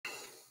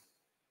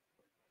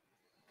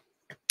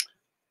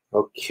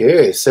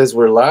Okay, it says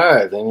we're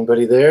live.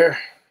 Anybody there?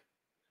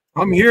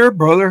 I'm here,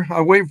 brother. I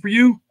wait for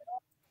you.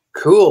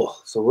 Cool.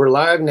 So we're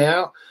live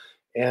now,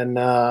 and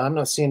I'm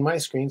not seeing my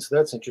screen, so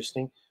that's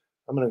interesting.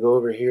 I'm gonna go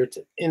over here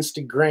to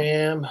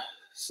Instagram.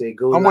 Say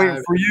go I'm live.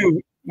 waiting for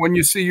you. When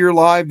you see you're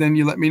live, then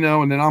you let me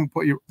know, and then I'll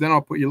put you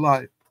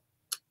live.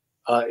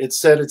 It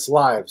said it's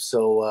live,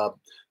 so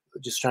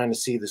just trying to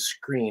see the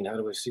screen. How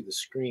do I see the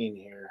screen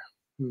here?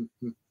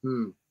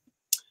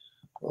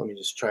 Let me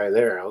just try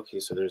there. Okay,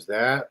 so there's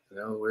that.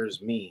 Now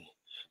where's me?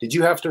 Did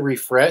you have to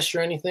refresh or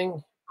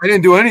anything? I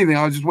didn't do anything.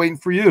 I was just waiting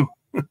for you.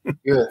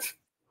 Good.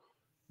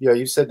 Yeah,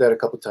 you said that a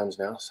couple times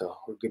now, so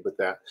we're good with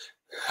that.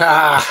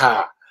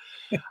 Ha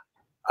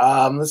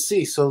ha. Let's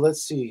see. So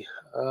let's see.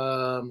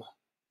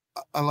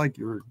 I like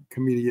your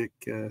comedic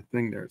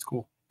thing there. It's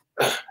cool.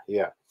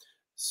 Yeah.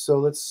 So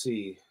let's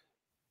see.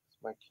 Is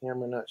my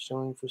camera not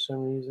showing for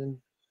some reason?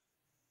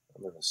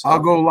 I'll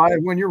go live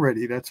when you're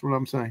ready. That's what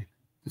I'm saying.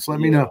 Just let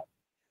me know.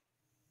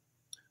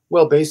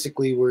 Well,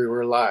 basically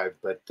we're live,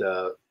 but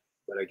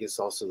I guess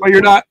also. Well,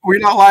 we're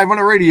not live on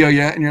the radio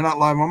yet, and you're not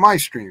live on my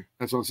stream.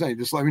 That's what I'm saying.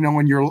 Just let me know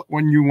when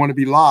you want to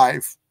be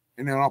live,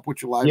 and then I'll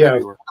put you live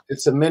everywhere.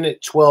 It's a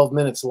minute, 12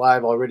 minutes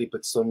live already.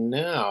 But so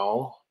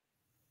now,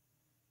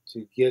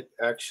 to get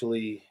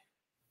actually,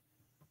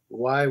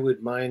 why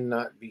would mine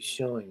not be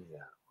showing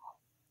now?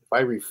 If I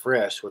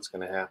refresh, what's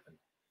going to happen?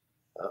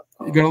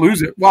 You're going to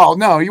lose it. Well,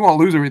 no, you won't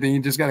lose everything.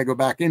 You just got to go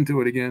back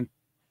into it again. It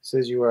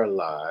says you are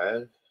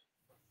live.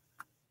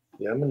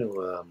 Yeah, I'm going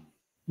to.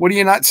 What are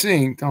you not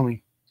seeing? Tell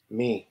me.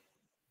 Me.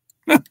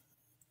 You're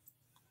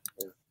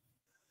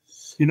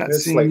not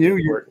seeing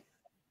you.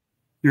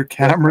 Your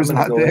camera's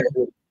not there.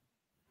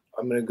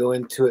 I'm going to go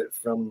into it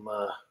from.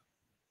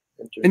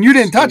 And you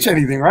didn't touch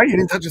anything, right? You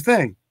didn't touch a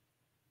thing.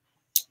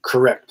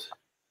 Correct.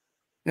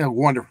 Yeah,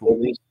 wonderful.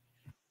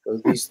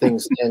 These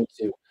things tend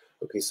to.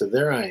 Okay, so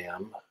there I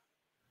am,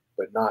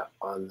 but not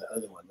on the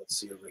other one. Let's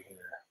see over here.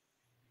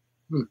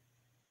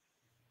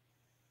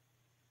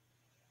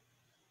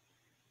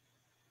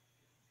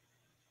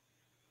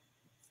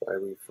 If I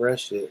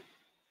refresh it,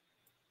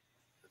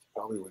 that's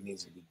probably what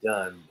needs to be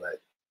done, but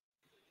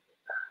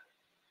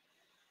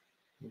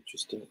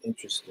interesting.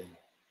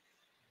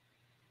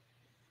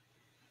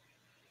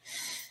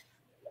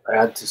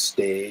 Add to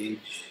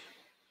stage.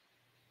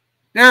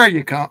 There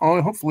you go.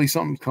 Oh, hopefully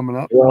something's coming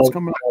up. Well, what's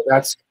coming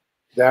up?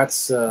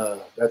 That's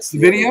the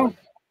video.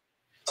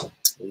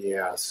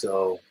 Yeah,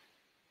 so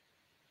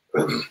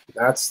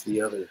that's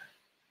the other.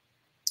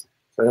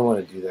 So I don't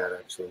want to do that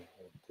actually.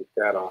 Take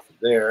that off of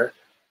there.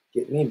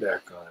 Get me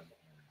back on.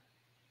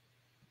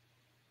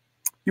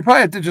 You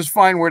probably have to just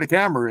find where the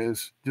camera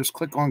is. Just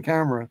click on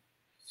camera.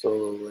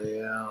 Solo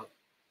layout.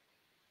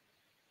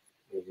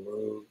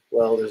 Remove.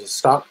 Well, there's a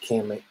stop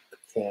cam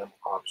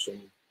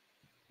option.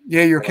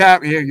 Yeah, your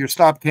your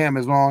stop cam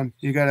is on.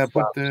 You gotta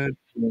put the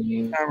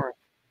camera.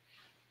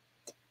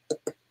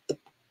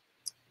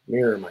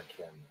 Mirror my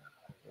camera.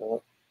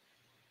 Well,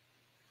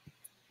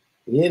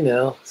 you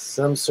know,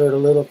 some sort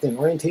of little thing.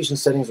 Orientation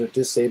settings are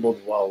disabled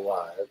while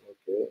live.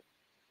 Okay.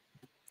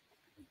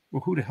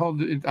 Well, who the hell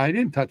did I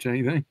didn't touch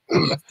anything?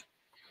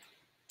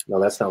 No,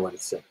 that's not what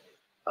it said.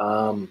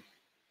 All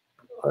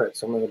right,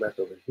 so I'm gonna go back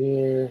over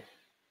here.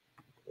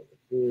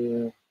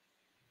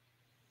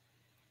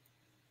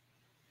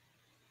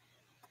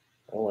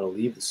 I want to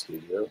leave the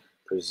studio.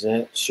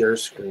 Present, share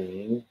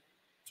screen.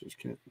 Just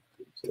can't.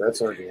 So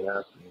that's already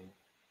happening.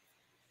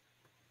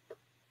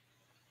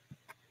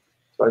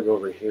 So I go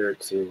over here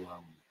to.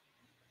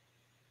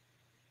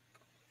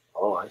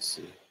 Oh, I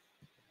see.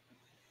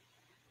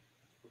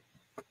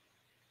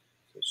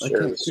 So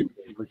share the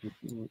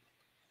screen.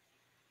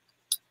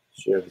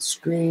 Share the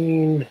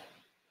screen.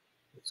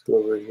 Let's go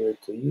over here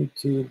to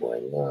YouTube. Why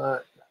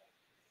not?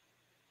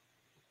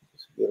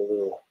 Just get a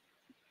little.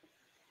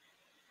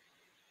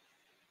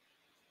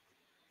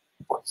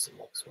 What's the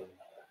next one?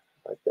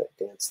 Like that,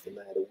 dance the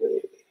night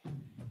away.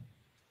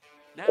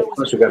 Now of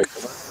course, we got to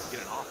come up.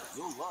 Get an offer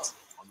you'll love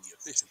on the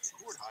efficient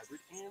Sport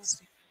Hybrid and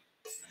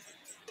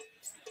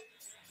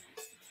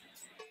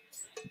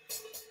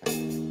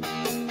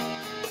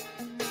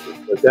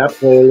Let that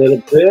play a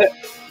little bit.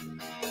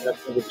 That's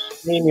for the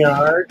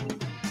StreamYard.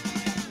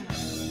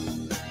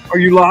 Are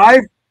you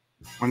live?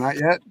 Or not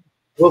yet?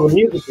 Well, the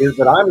music is,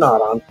 but I'm not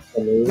on.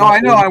 No,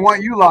 I know. I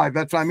want you live.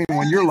 That's what I mean.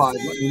 When you're live,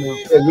 let me know.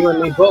 Yeah, you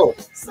and me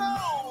both.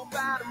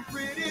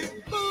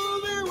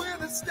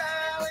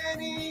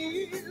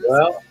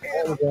 Well,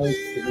 I'm going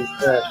to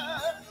refresh.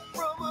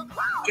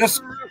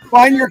 Just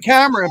find your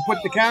camera and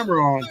put the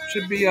camera on.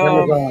 Should be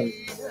on.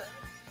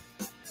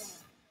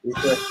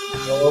 Refresh.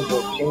 Oh,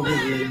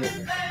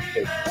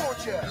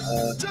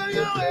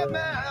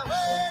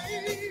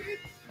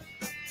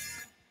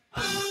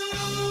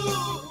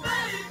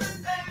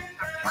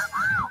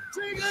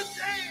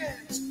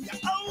 changes.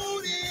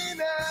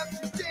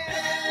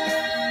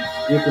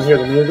 You can hear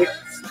the music.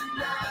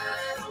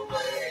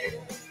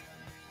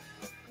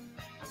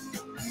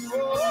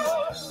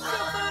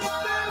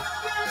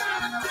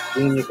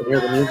 Dean, you can hear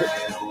the music?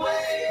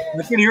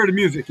 I can hear the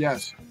music,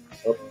 yes.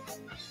 Okay.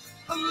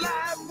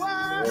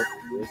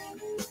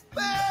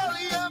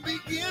 Barely a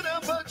beginner,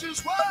 but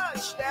just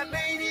watch that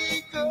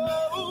lady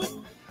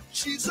go.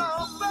 She's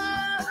on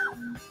fire,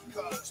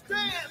 'cause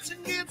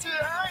dancing gets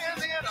her higher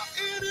than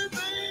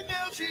anything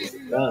else she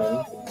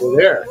knows. We're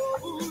there.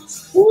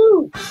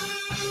 Woo!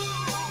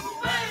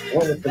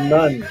 One with the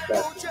nuns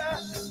back.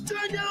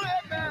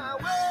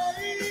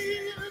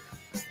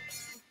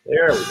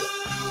 There we go.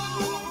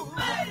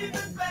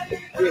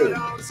 Okay.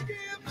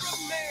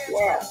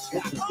 Wow,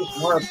 this is just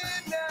more.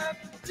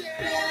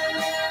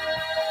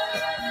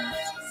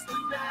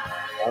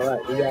 All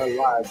right, we are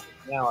live.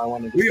 Now I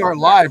want to. We are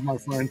live, my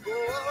friend.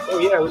 Oh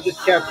yeah, we're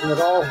just capturing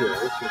it all here.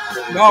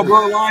 No,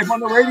 we're live on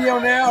the radio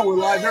now. We're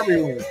live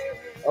everywhere.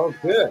 Oh,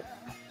 good.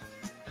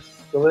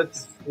 So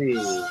let's see.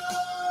 Ooh,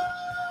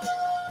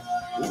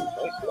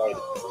 nice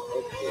lighting.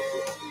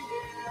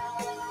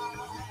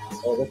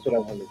 Oh, that's what I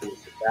want to do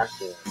with the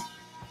background.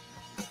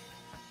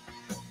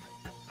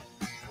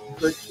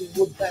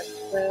 Virtual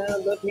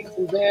background. Love me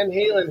some Van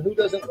Halen. Who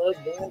doesn't love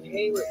Van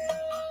Halen?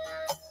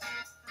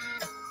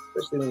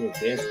 Especially when you're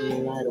dancing the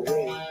night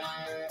away.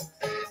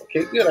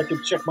 Okay, good. I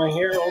could check my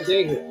hair all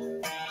day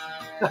here.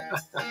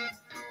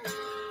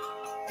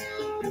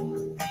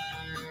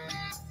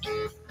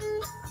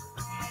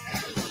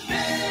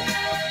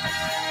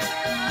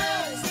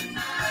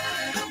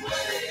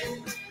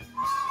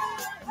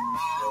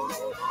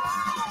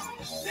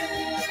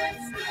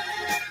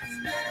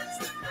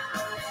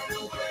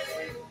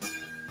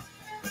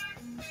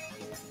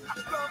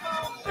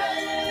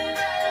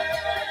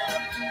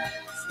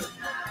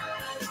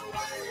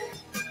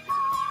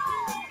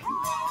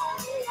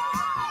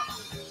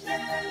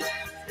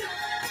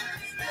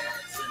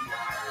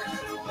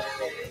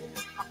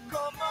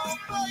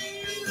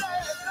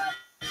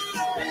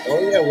 Oh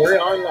yeah, we're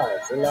on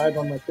live. We're live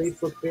on my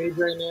Facebook page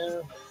right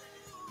now.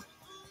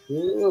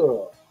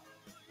 Cool.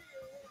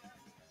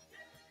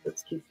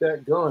 Let's keep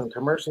that going.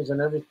 Commercials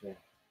and everything.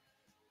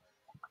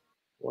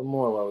 One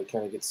more while we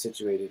kind of get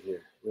situated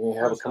here. We're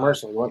gonna have a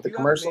commercial. You want the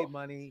commercial? Made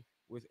money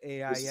with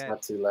AI this is yet,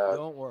 not too loud.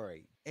 Don't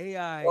worry.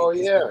 AI oh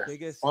is yeah, the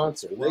biggest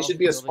sponsor. They should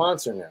be a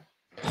sponsor now.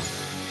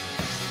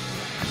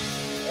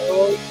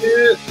 Oh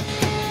yes.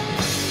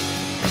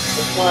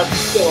 That's why I'm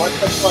still.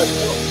 That's why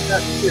I'm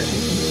not here.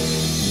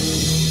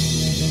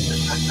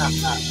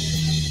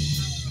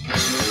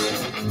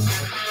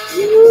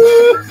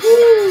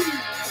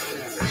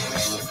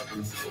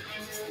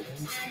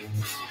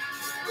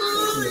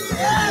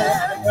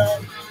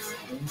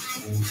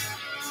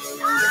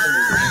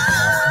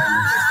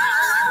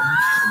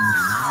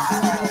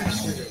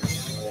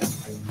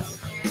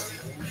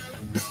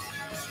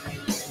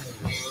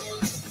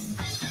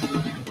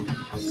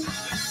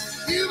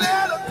 You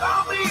better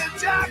call me a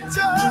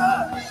doctor,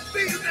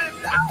 feeling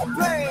no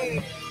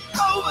pain,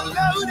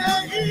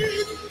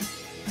 overloaded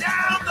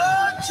down the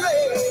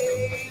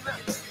drain.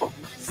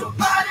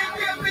 Somebody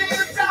give me a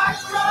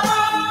doctor.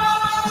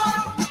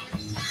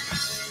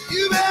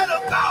 You better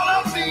call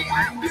up the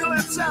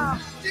ambulance. I'm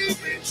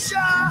deep in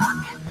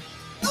shock.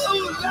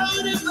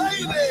 Overloaded,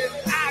 baby,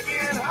 I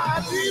can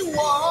hardly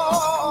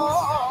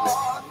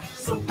walk.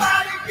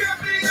 Somebody give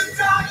me a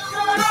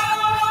doctor.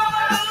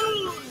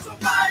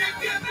 Somebody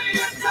give me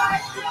a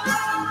doctor.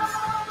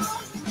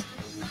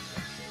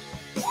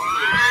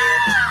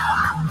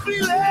 I'm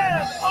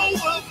feeling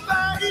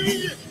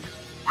overvalued,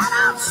 and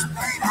I'm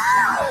straight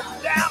out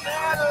down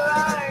that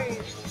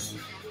line.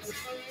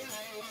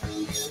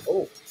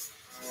 Oh,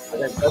 I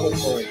got double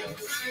phone.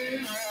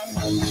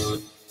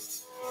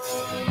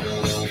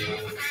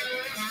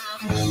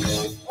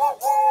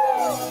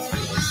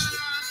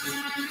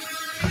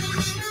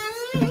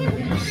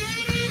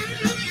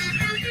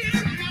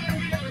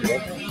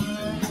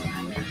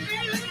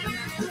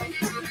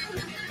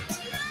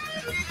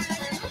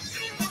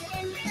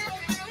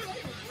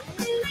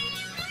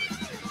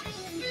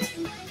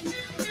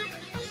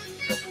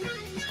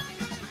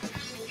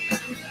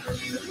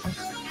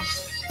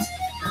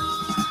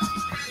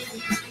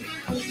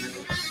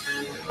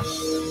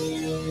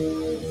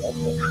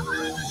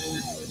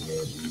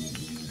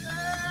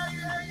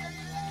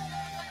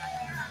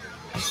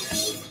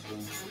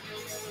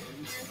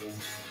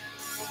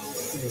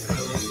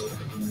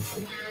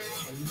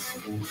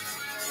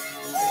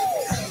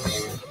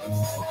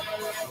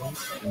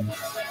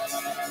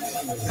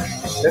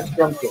 Let's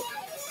drum kit.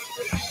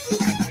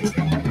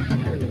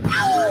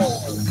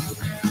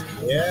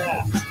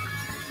 Yeah.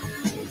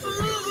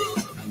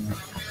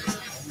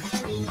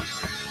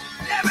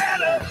 You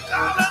better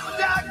call up the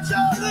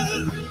doctor,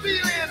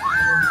 feeling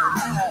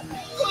high.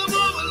 I'm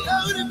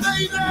overloaded,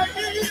 baby.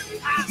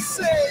 I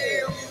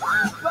say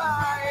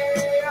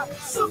bye-bye.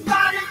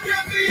 Somebody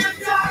give me a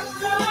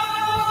doctor.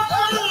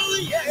 Oh,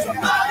 yeah.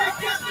 Somebody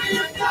give me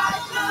a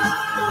doctor.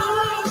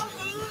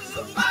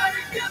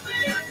 Somebody give me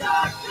a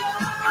doctor.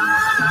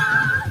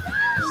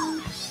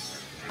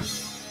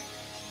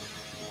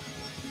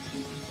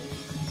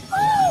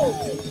 Oh.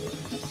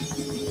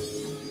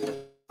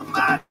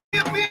 Somebody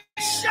give me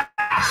a shot.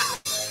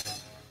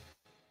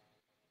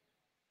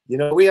 You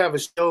know, we have a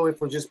show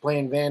if we're just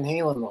playing Van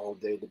Halen the whole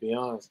day, to be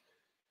honest.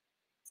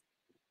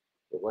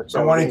 Watch I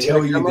out, want we to got tell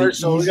a you the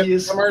commercial. We got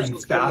easiest and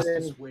commercials coming in.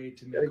 fastest way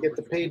to make Gotta get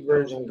the over paid $2,000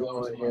 version a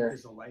going month here.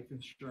 is a life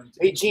insurance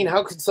Hey, Gene,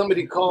 how could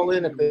somebody call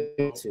in if they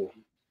need to?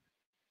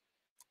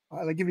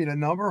 I'll give you the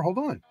number. Hold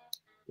on.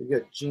 We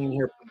got Gene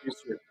here,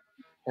 producer,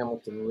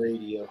 Hamilton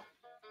Radio.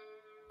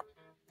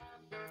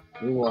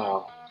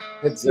 Meanwhile,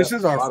 heads This up,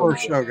 is our bottom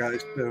first show. show,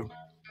 guys, too.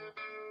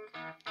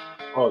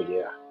 Oh,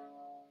 yeah.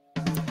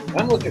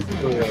 I'm looking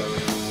for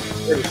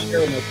where to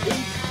share my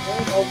screen.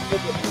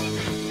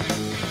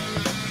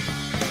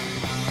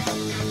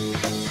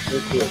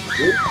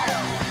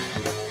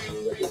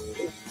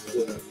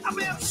 I've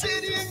been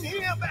sitting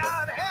here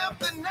about half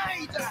the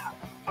night.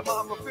 My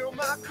mama filled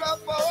my cup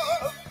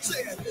up,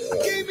 said, I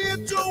came here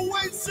to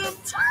waste some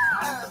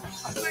time.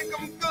 I think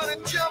I'm gonna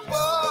jump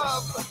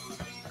up.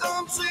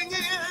 I'm singing,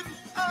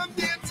 I'm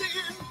dancing,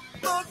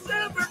 most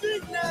every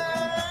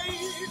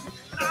night.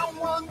 I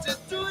want to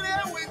do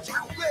that with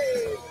you,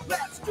 babe.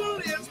 Let's do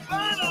this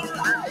final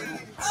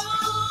right. Oh,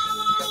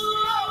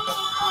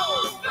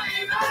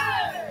 baby.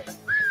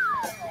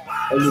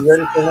 Are you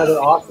ready for another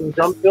awesome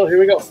drum fill? Here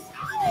we go.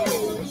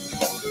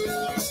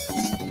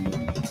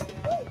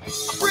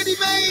 Pretty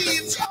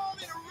maids all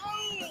in a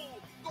row.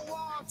 Go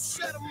on,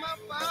 set 'em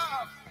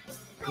up.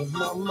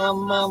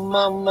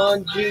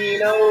 Mama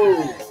Gino.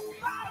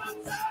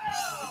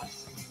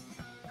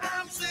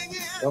 I'm singing.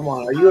 Come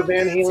on, are you a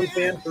Van Halen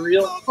fan for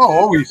real? Oh,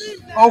 always.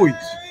 Always.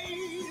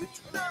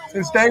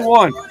 Since day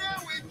one. Yeah.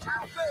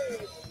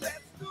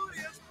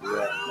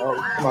 Oh,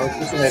 come on, let's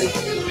listen to Eddie.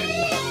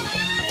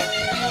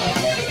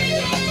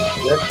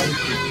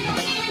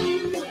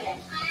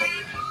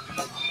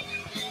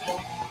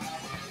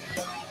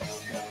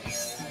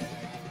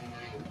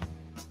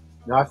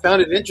 Now, I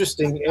found it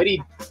interesting.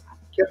 Eddie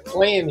kept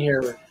playing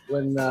here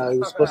when he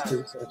was supposed to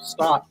have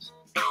stopped.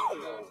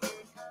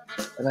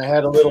 And I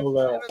had a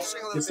little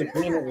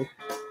disagreement with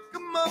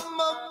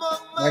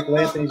Michael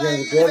Anthony's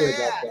younger brother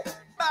about that.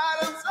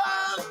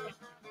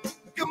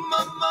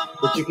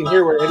 But you can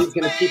hear where Eddie's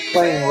going to keep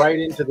playing right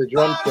into the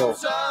drum fill,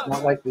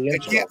 not like the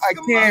intro. I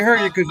can't hear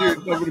you because you're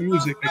over the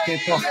music. I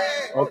can't talk.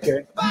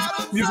 Okay.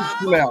 Music's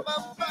too loud.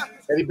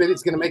 Eddie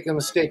Bitty's going to make a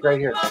mistake right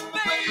here.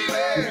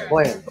 Keep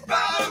playing.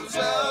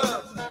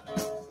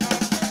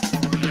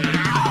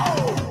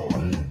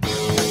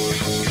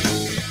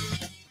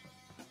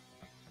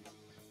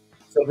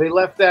 So they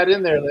left that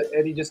in there that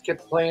Eddie just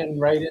kept playing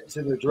right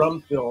into the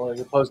drum fill as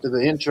opposed to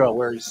the intro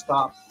where he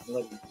stopped and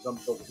let the drum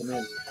fill come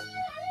in.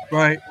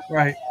 Right,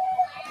 right.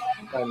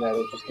 I find that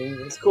interesting.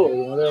 It's cool,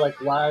 you know, they're like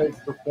live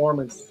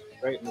performance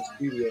right in the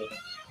studio.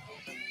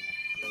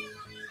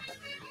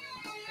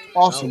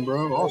 Awesome,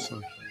 bro.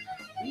 Awesome.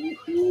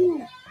 Woo-hoo.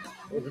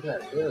 Look at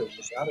that. There, it's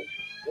just out of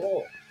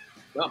control.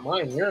 Not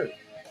mine, yours.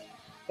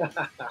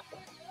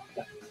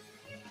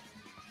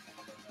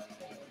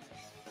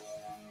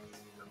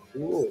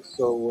 Cool.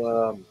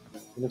 So,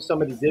 and if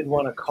somebody did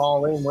want to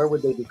call in, where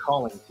would they be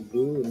calling? To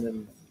you, and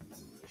then?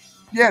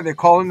 Yeah, they're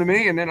calling to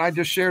me, and then I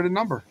just share the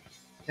number,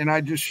 and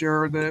I just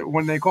share the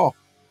when they call.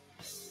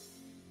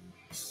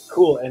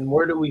 Cool. And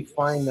where do we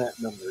find that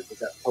number? Is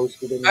that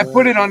posted anywhere? I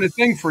put it on the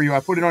thing for you. I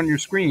put it on your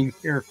screen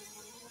here.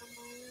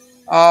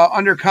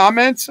 Under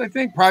comments, I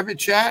think, private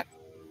chat.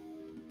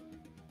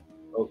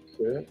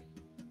 Okay.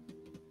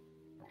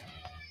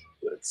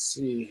 Let's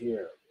see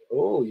here.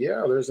 Oh,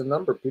 yeah, there's a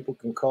number. People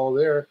can call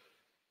there.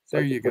 So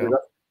there you go.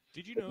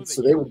 Did you know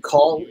so they would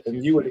call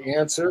and you would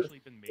answer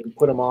and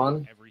put them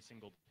on. Every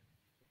single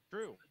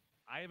true.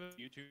 I have a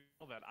YouTube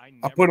that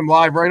I put them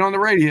live right on the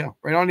radio,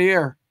 right on the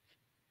air.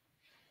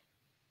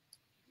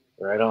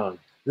 Right on.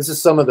 This is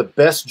some of the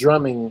best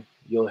drumming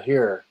you'll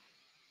hear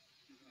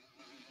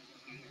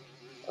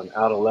on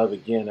Out of Love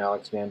Again,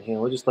 Alex Van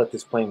Halen. We'll just let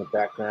this play in the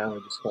background.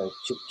 We're just kind of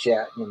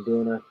chit-chatting and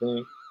doing our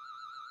thing.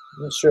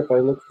 I'm not sure if I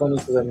look funny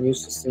because I'm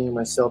used to seeing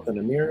myself in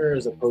a mirror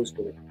as opposed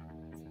to,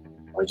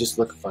 I just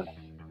look funny.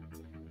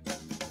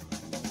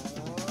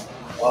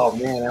 Oh,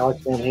 man,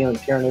 Alex Van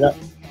Halen tearing it up.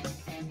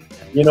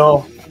 You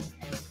know,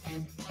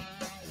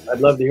 I'd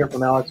love to hear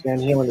from Alex Van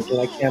Halen because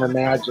I can't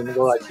imagine,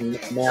 well, I can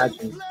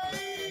imagine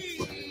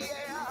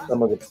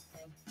some of the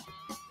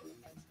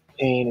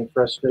pain and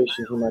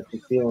frustration he might be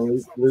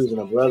feeling losing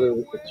a brother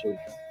with your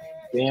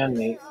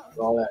bandmate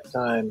for all that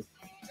time.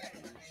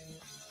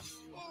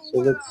 So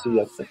let's see,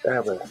 I think I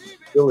have an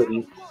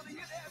ability.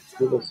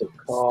 Give us a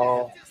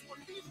call.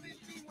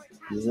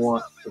 If you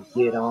want to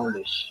get on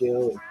the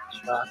show and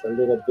talk a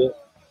little bit.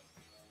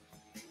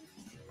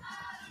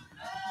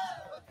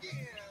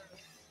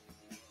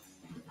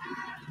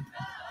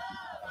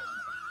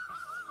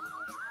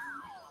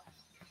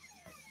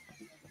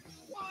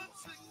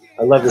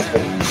 I love this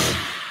thing.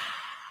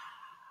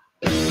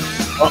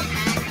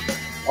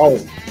 Oh,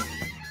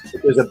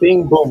 there's a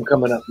bing boom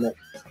coming up next.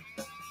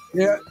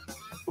 Yeah.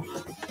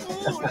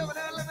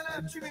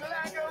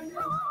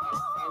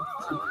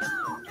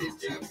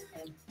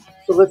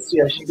 So let's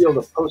see. I should be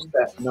able to post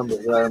that number.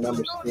 I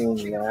remember seeing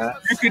that.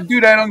 You could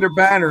do that under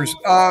banners.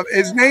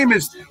 His name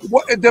is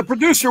the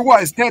producer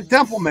was Ted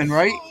Templeman,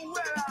 right?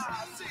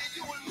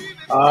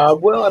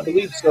 Well, I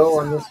believe so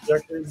on this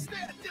record.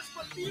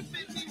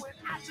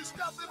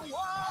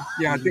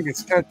 Yeah, I think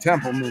it's Ted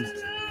Templeman.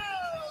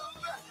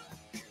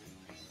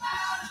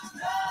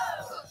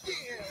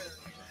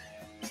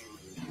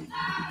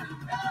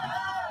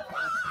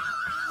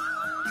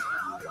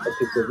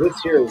 Okay, so this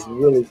here is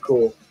really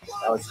cool.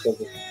 Alex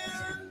does it.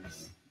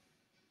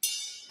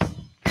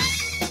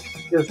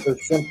 Just a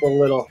simple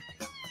little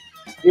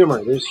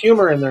humor. There's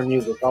humor in their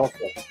music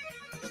also.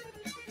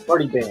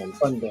 Party band,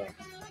 fun band.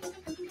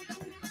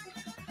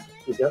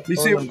 You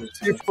see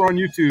if we're on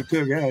YouTube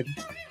too. Go ahead.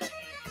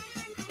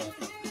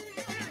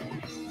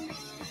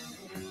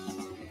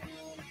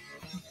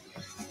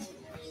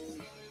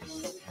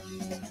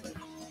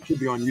 Should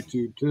be on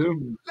YouTube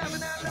too.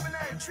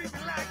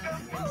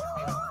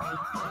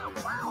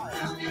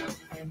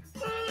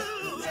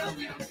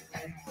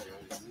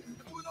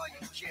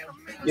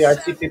 Yeah, I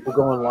see people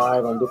going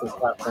live on different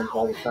platforms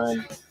all the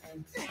time.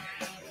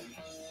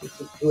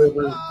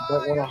 Whoever might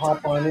want to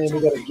hop on in,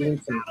 we got to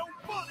gain some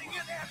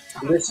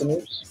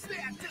listeners.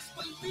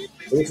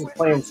 This is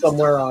playing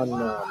somewhere on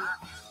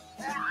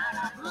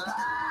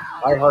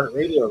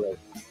iHeartRadio right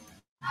now.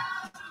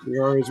 We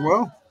are as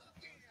well.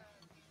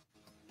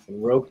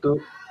 And Roku.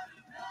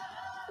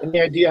 Any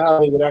idea how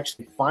they would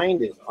actually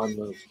find it on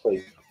those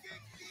places?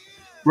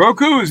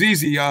 Roku is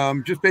easy.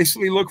 Just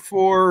basically look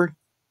for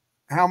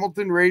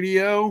Hamilton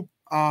Radio.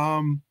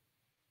 Hamilton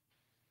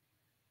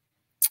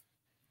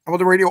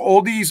Radio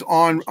Oldies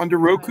under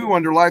Roku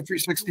under Live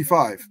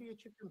 365.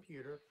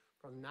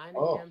 From 9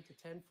 Oh. a.m. to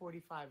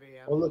 10:45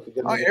 a.m. Oh, look,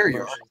 Oh, there you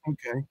go.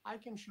 Okay. I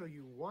can show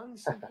you one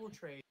simple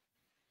trade.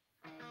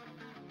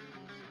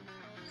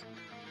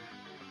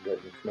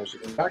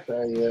 In fact,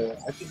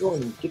 I could go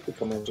and get the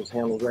commercials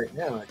handled right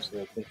now,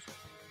 actually, I think.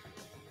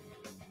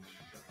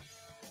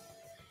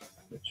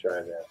 Let's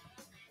try that.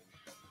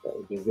 That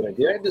would be a good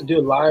idea. I just do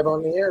it live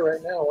on the air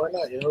right now. Why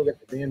not? You know, we got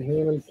the Van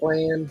Halen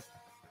playing.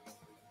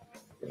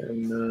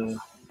 And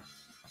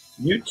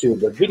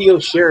YouTube, a video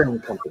sharing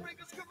company.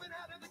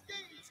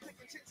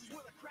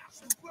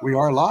 We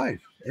are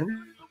live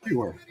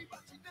everywhere.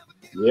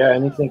 Yeah,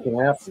 anything can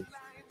happen.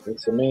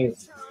 It's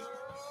amazing.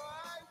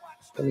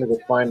 I'm going to go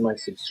find my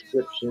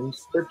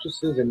subscriptions,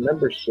 purchases, and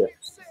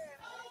memberships.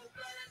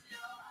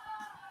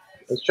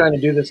 I was trying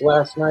to do this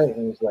last night,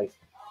 and it was like,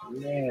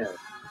 man,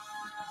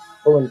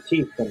 pulling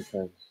teeth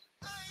sometimes.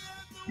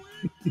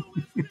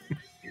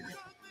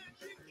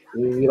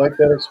 You like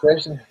that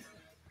expression?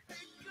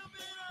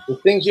 The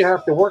things you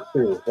have to work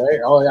through, right?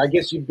 Oh, I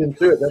guess you've been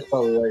through it. That's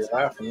probably why you're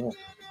laughing. Yeah.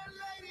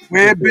 We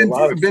have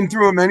been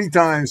through it many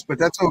times, but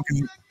that's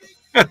okay.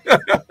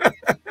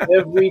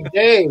 Every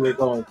day we're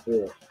going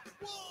through it.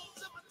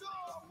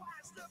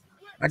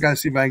 I gotta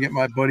see if I can get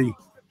my buddy,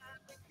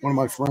 one of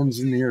my friends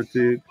in here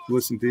to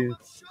listen to you.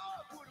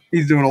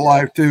 He's doing a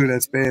live too.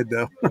 That's bad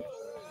though.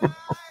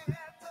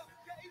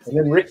 And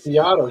then Rick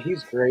Beato,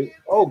 he's great.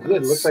 Oh,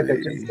 good. Looks like I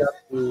just got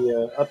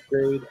the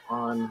upgrade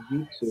on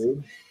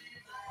YouTube.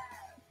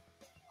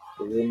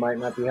 So we might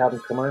not be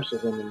having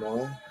commercials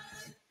anymore.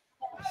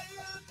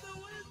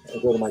 I'll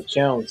go to my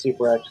channel and see if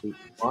we're actually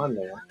on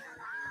there.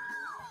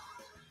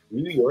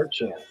 View your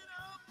channel.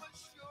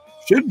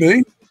 Should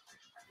be.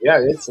 Yeah,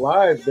 it's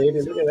live,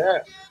 baby. Look at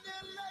that.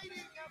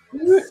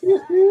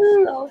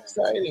 How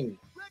exciting.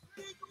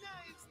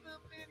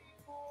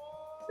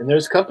 And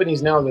there's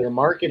companies now that are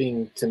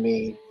marketing to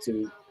me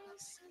to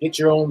get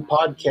your own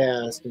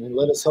podcast and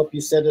let us help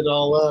you set it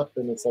all up.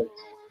 And it's like,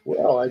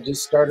 well, I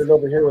just started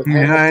over here with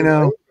Hamilton I know.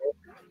 Radio.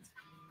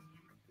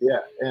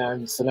 Yeah,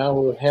 and so now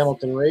we're with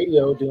Hamilton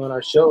Radio doing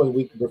our show, and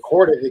we can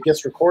record it. It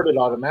gets recorded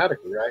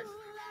automatically, right?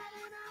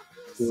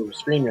 Through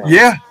StreamYard.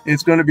 Yeah,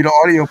 it's going to be the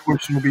audio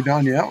portion will be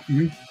done. Yeah.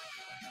 Mm-hmm.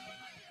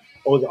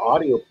 Oh, the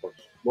audio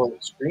portion. Well,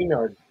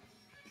 StreamYard,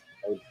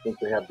 I would think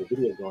they have the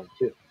video going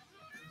too.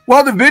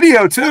 Well, the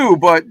video too,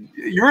 but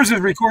yours is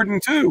recording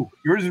too.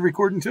 Yours is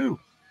recording too.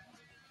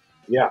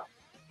 Yeah.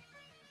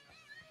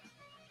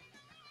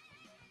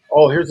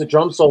 Oh, here's the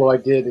drum solo I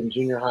did in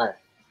junior high.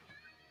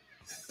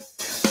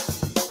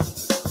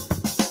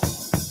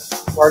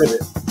 Part of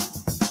it.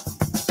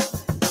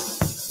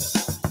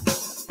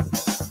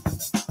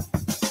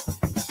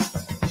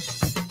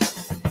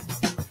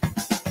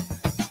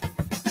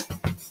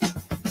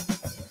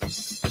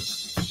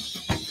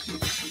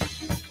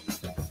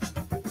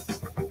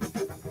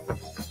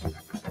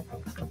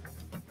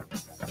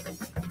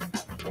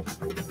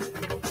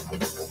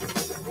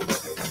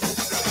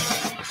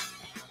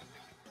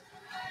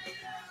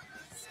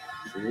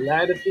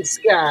 Light up the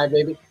sky,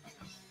 baby.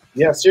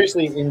 Yeah,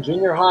 seriously, in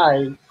junior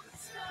high,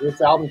 this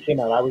album came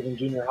out. I was in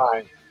junior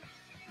high,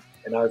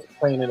 and I was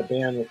playing in a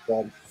band with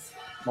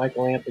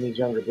Michael Anthony's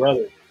younger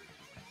brother.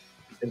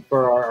 And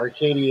for our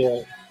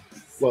Arcadia,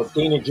 well,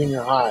 Dana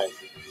Junior High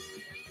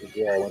is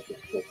where I went to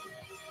school.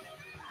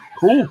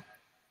 Cool.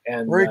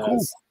 And very cool.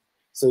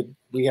 So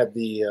we had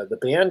the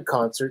band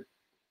concert,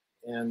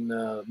 and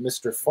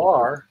Mr.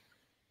 Farr.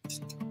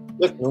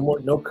 Look,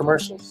 no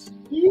commercials.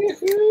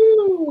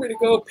 Yoo-hoo! Way to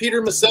go.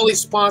 Peter Maselli,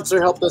 sponsor,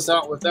 helped us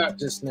out with that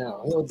just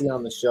now. He'll be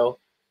on the show.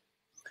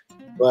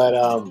 But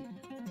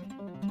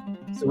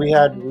so we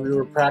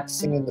were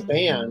practicing in the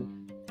band,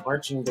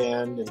 marching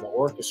band in the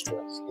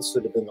orchestra. This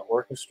would have been the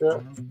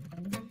orchestra.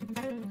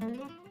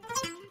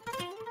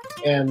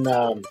 And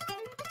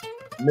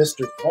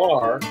Mr.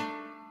 Farr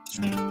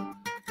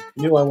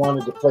knew I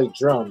wanted to play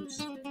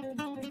drums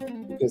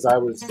because I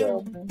was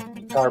a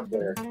guitar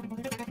player.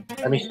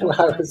 I mean,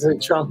 I was a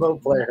trombone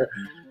player.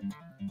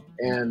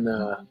 And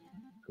I'm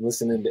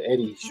listening to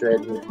Eddie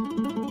shred here.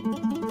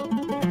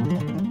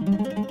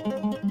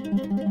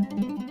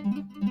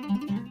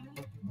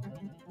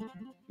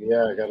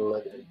 Yeah, I gotta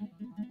love it.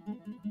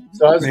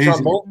 So I was a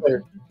trombone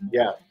player.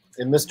 Yeah.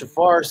 And Mr.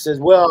 Farr says,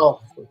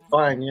 well,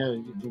 fine, yeah,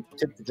 you can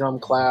take the drum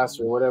class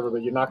or whatever,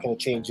 but you're not going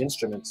to change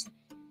instruments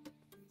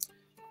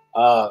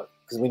because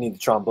we need the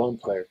trombone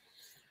players.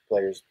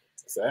 I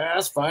said,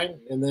 that's fine.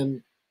 And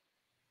then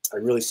I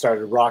really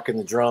started rocking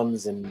the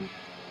drums, and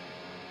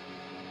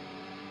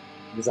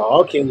he's all,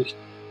 okay,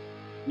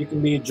 you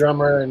can be a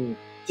drummer and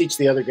teach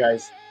the other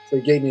guys. So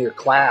he gave me a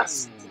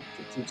class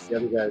to teach the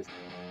other guys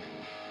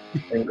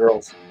and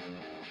girls.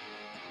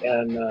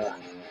 And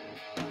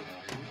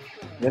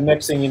the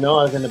next thing you know,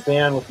 I was in a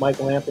band with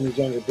Michael Anthony's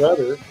younger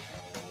brother,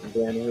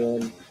 Van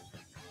Halen,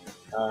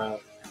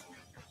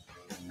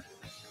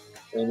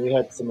 and we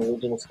had some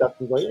original stuff.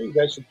 He's like, yeah, you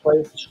guys should play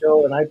at the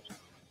show.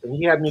 And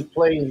he had me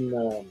play in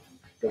the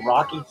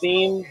Rocky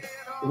theme.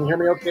 Can you hear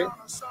me okay?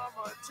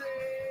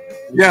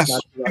 Yes, I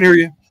can hear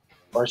you.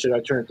 Or should I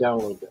turn it down a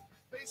little bit?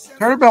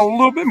 Turn it down a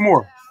little bit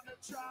more.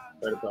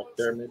 Right about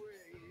there, maybe?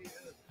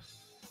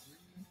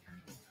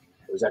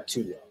 Or is that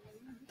too low?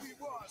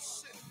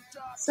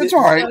 It's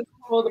all right.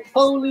 For the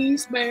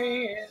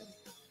policeman.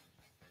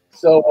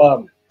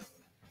 So,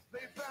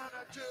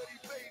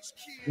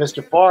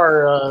 Mr.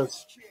 Farr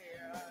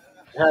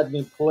had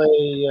me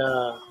play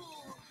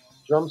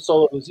drum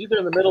solo. It was either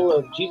in the middle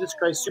of Jesus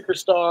Christ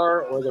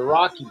Superstar or the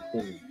Rocky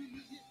theme.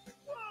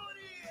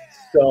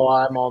 So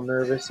I'm all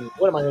nervous, and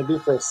what am I going to do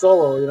for a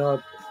solo? You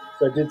know,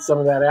 so I did some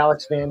of that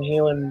Alex Van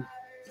Halen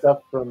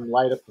stuff from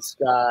Light Up the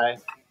Sky,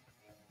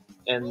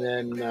 and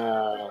then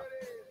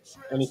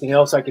anything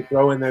else I could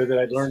throw in there that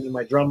I'd learned in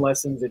my drum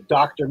lessons at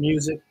Dr.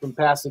 Music from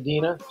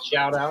Pasadena.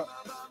 Shout out.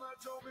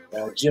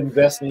 Jim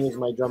Vesney was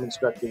my drum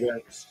instructor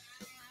there.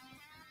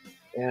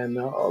 And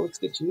let's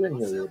get you in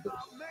here a little bit.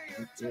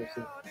 There you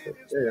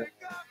go.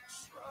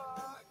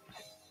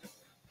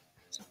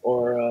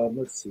 Or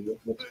let's see,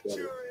 what's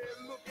better?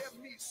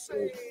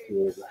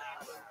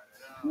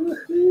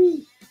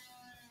 Woohoo!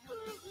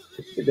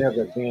 It's good to have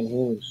that Van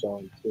Halen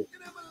song too.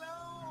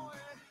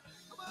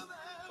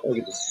 I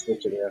could just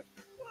switch it out.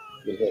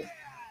 Good hit.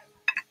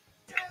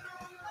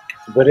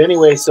 But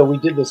anyway, so we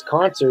did this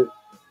concert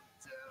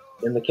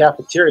in the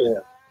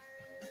cafeteria,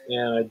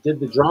 and I did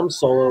the drum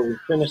solo. We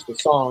finished the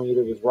song,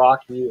 either it was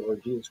Rocky or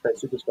Jesus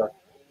Christ Superstar,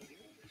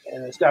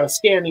 and it's got a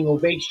standing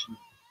ovation.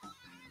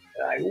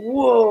 And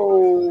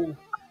whoa!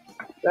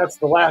 That's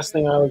the last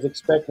thing I was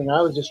expecting.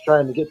 I was just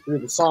trying to get through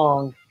the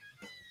song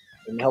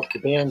and help the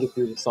band get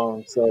through the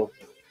song. So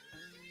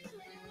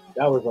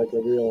that was like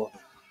a real,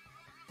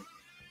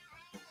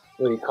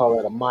 what do you call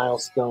that? A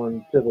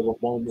milestone, pivotal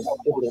moment.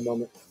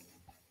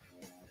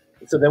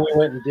 So then we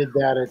went and did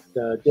that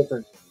at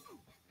different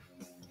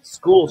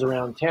schools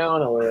around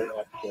town, or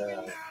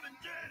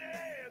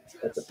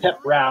at the pep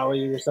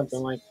rally or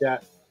something like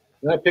that.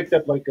 And I picked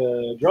up like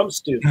a drum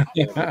student,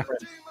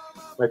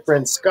 my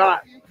friend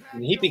Scott,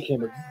 and he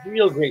became a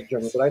real great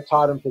drummer. But I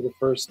taught him for the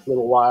first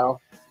little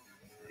while.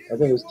 I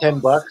think it was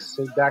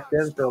 $10 back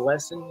then for a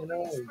lesson. You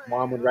know, his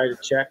mom would write a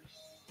check.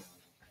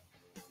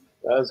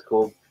 That was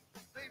cool.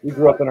 We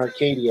grew up in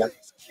Arcadia,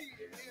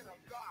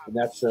 and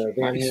that's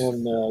Van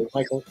Halen.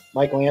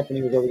 Michael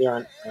Anthony was over there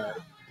on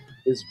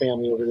his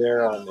family over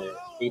there on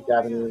 8th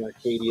Avenue in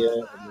Arcadia,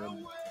 and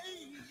then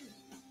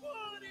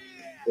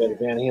we had the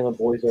Van Halen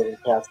boys over in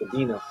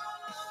Pasadena.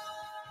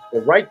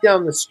 But right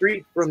down the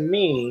street from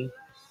me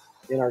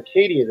in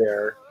Arcadia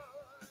there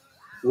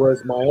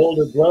was my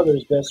older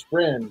brother's best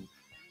friend,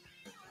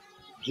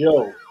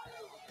 Joe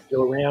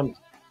Ramsey.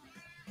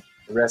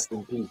 Rest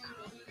in peace.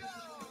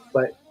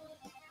 But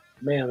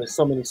man, there's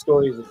so many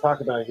stories to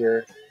talk about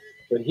here.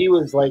 But he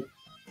was like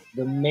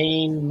the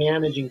main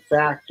managing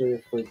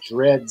factor for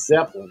Dred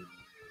Zeppelin.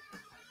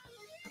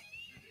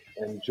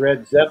 And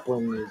Dred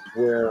Zeppelin is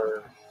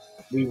where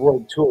we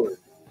world toured.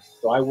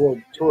 So I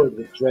world toured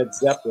with Dred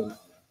Zeppelin.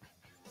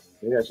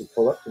 Maybe I should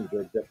pull up some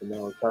Dred Zeppelin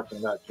now. We're talking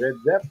about Dred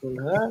Zeppelin,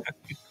 huh?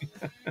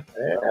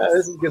 Yeah,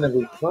 this is going to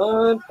be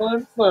fun.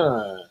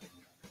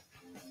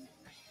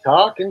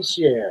 Talk and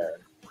share.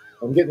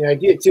 I'm getting the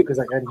idea, too, because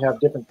I can have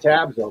different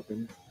tabs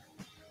open.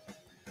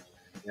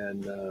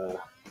 And,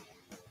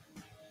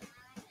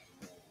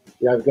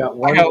 yeah, I've got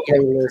one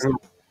playlist.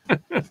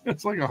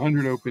 It's like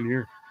 100 open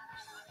here.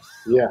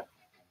 Yeah.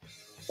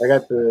 I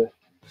got the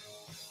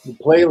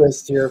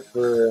playlist here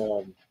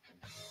for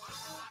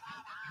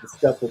the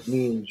stuff with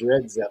me and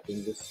Dred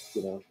Zeppelin, just,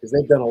 you know, because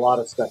they've done a lot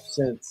of stuff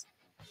since.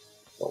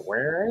 But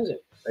where is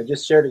it? I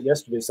just shared it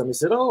yesterday. Somebody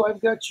said, "Oh, I've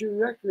got your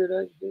record.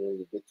 I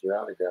get your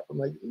autograph." I'm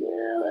like,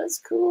 "Yeah, that's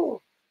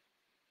cool."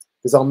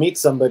 Because I'll meet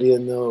somebody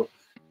and they'll,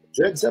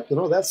 Dred Zeppelin,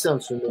 oh, that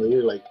sounds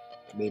familiar. Like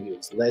maybe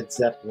it's Led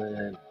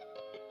Zeppelin,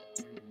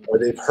 or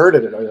they've heard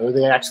of it, or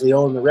they actually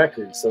own the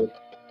record. So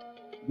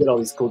you get all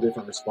these cool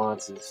different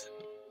responses.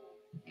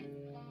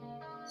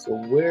 So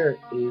where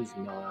is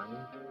my?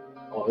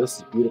 Oh, this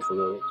is beautiful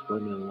though. It's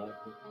Women in Love.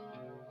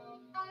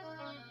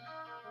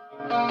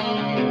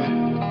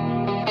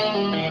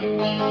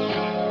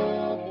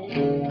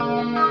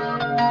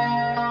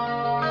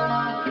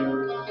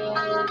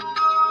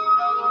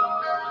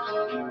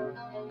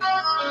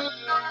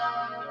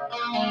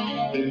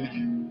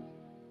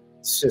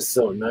 It's just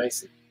so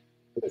nice.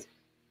 It's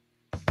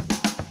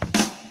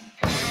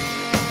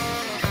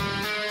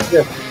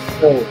just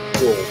so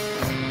cool.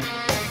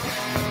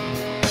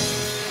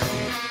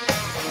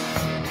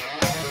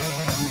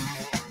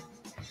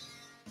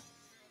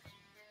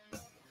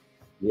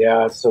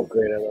 Yeah, it's so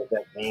great. I love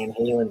that Van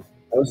Halen.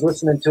 I was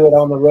listening to it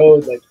on the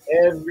road like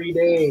every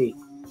day.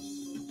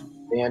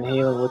 Van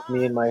Halen with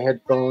me in my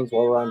headphones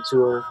while we're on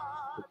tour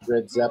with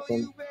Led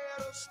Zeppelin,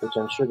 which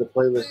I'm sure the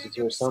playlist is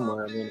here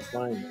somewhere. I'm going to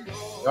find it.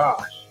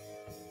 Gosh.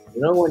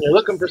 You know, when you're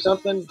looking for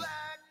something,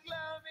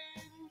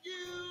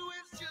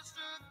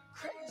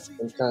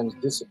 sometimes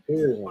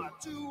disappears on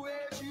you.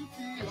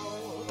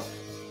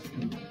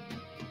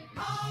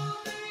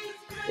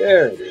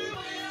 There it is.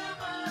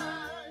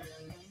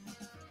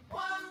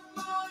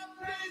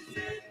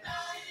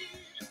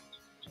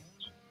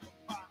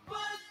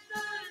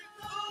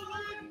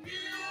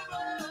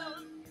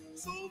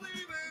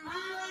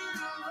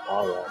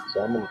 All right,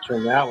 so I'm going to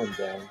turn that one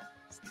down.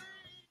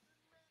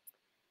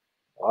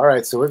 All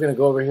right, so we're going to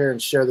go over here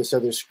and share this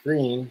other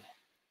screen.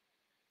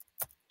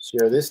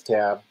 Share this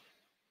tab.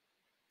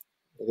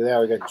 Look at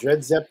that, we got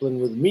Led Zeppelin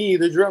with me,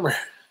 the drummer.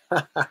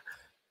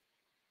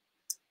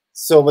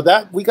 So with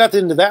that, we got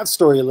into that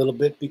story a little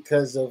bit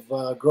because of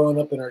growing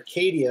up in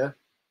Arcadia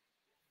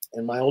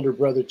and my older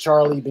brother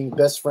Charlie being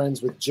best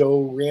friends with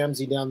Joe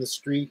Ramsey down the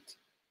street.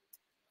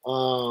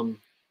 And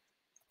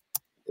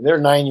they're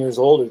 9 years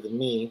older than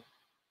me.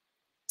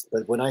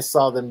 But when I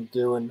saw them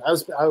doing, I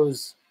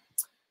was,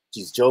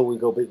 geez, Joe, we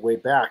go way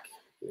back,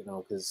 you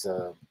know, because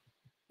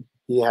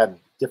he had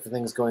different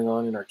things going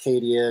on in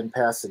Arcadia and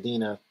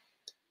Pasadena,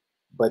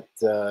 but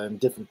in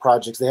different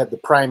projects. They had the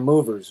Prime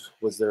Movers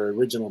was their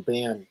original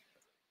band.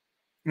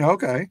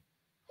 Okay.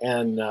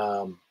 And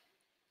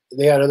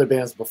they had other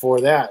bands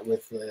before that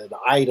with the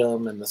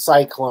Item and the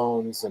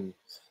Cyclones. And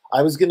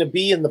I was going to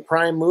be in the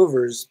Prime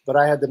Movers, but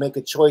I had to make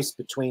a choice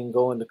between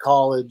going to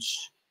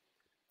college.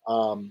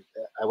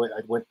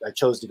 I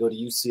chose to go to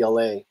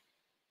UCLA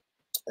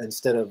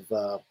instead of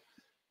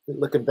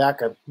looking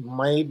back. I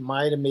might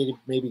have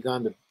maybe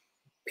gone to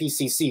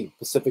PCC,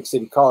 Pacific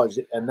City College,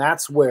 and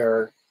that's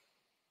where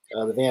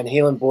the Van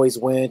Halen boys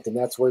went, and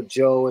that's where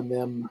Joe and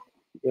them,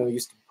 you know,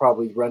 used to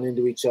probably run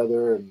into each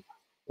other, and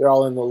they're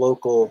all in the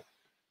local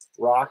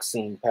rock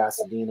scene,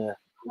 Pasadena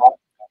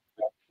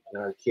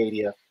and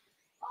Arcadia.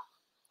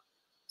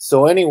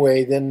 So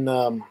anyway, then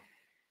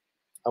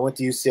I went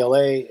to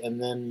UCLA,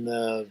 and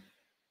then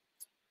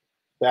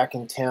back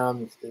in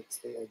town,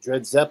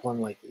 Led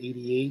Zeppelin, like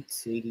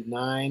 88,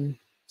 89,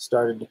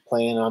 started to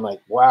play, and I'm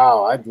like,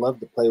 wow, I'd love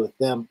to play with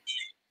them.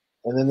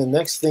 And then the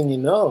next thing you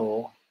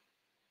know,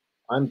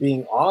 I'm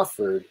being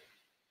offered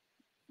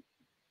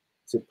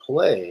to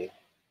play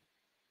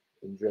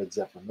in Led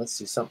Zeppelin. Let's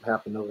see, something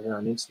happened over here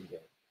on Instagram.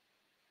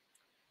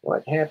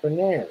 What happened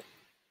there?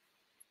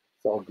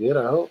 It's all good,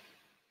 I hope.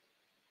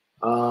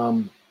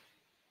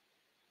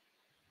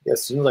 Yeah, it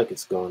seems like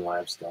it's going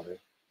live still there.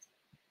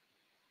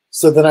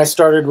 So then I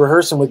started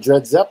rehearsing with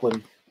Led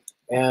Zeppelin,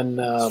 and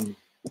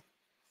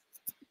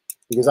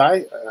because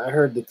I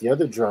heard that the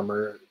other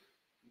drummer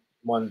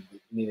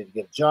needed to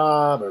get a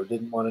job or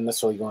didn't want to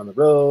necessarily go on the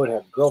road,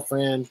 have a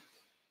girlfriend,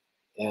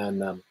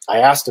 and I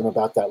asked him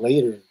about that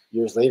later,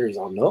 years later. He's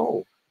all,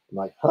 no. I'm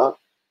like, huh?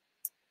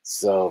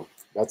 So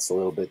that's a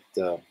little bit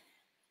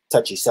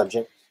touchy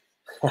subject.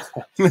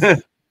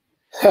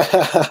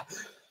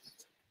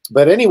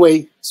 But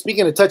anyway,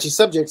 speaking of touchy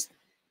subjects,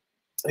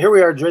 here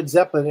we are, Led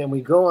Zeppelin, and we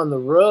go on the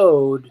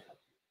road.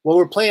 Well,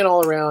 we're playing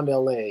all around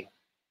LA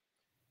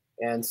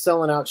and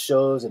selling out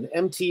shows, and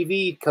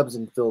MTV comes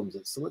and films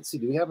it. So let's see,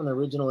 do we have an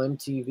original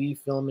MTV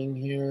filming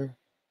here?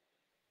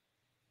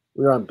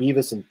 We were on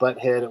Beavis and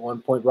Butthead at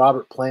one point.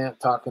 Robert Plant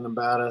talking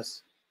about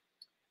us.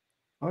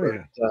 Oh,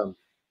 yeah. But,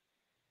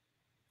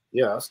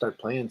 yeah, I'll start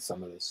playing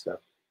some of this stuff.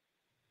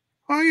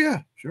 Oh,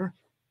 yeah, sure.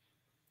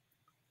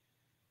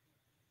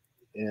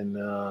 And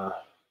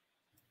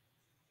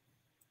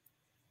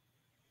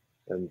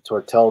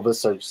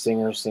Tortelvis, our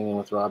singer, singing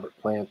with Robert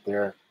Plant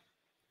there.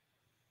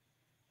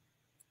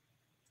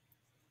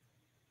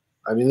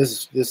 I mean,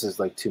 this is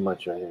like too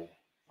much right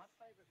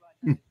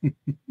here.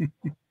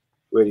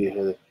 Where do you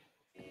hear it?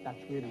 That's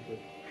really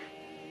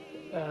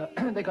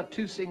good. They got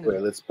two singers.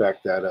 Wait, let's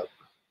back that up.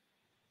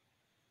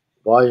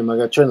 Volume, I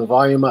got to turn the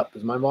volume up.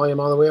 Is my volume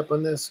all the way up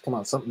on this? Come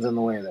on, something's in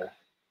the way there.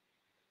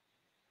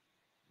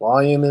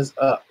 Volume is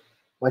up.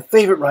 My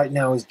favorite right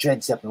now is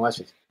Led Zeppelin. Watch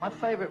this. My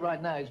favorite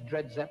right now is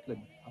Led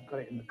Zeppelin. I've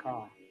got it in the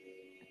car.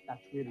 That's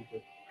really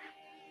good.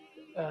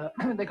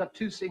 They got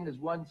two singers.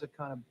 One's a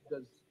kind of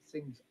does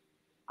sings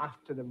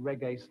after the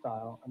reggae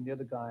style, and the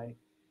other guy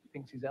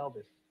thinks he's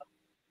Elvis.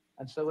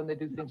 And so when they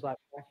do things like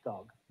Black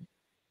Dog,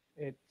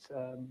 it's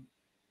the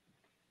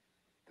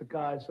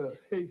guys are,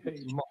 hey,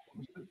 mom,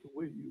 the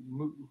way you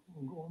move,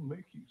 I'm gonna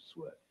make you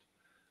sweat.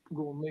 I'm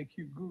gonna make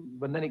you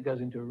groove. And then it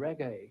goes into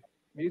reggae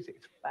music.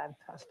 It's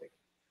fantastic.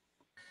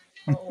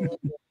 Oh, have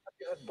you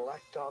heard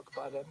Black Dog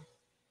by them?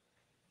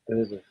 What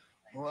is it?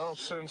 Well,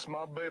 since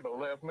my baby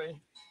left me,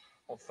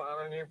 I'll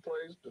find a new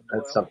place to dwell.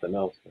 That's something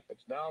else.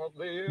 It's down at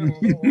the end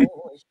of the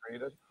lonely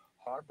street at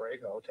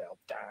Heartbreak Hotel.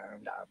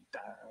 Down, down,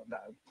 down,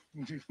 down.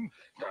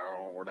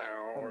 Down, down,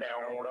 down,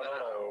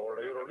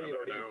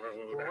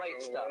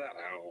 Great stuff.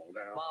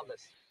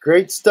 Marvelous.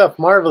 Great stuff.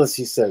 Marvelous,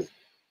 he says.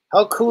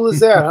 How cool is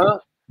that, huh?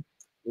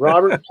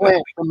 Robert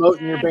Plant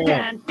promoting your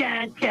band.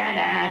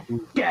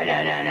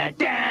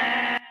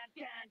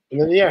 And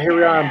then, yeah, here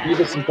we are on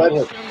Beavis and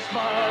Butthead.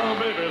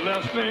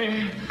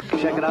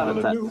 Check it out,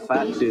 it's that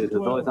fat dude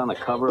who's always on the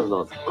cover of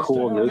those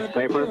cool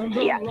newspapers.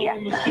 Yeah.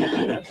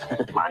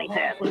 Monty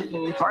says,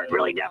 Bart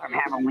really doesn't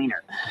have a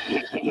wiener.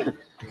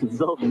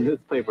 Those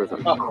newspapers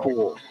are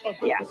cool.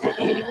 Yeah.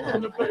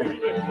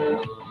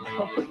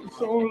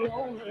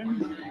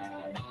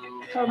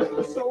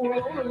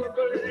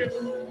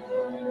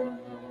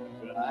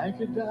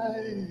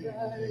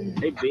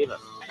 Hey, Beavis.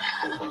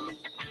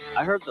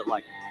 I heard that,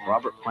 like,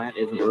 Robert Plant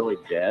isn't really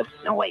dead.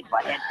 No, wait,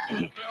 butthead.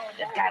 This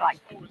guy,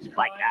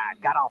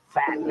 got all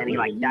fat and then he,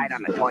 died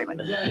on the toilet.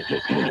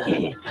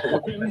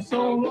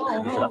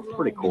 That's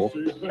pretty cool.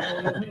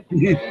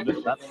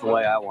 That's the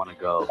way I want to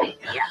go.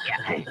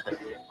 Yeah.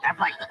 That's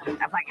like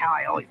how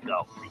I always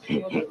go.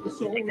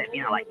 Except, when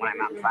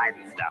I'm outside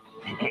and stuff.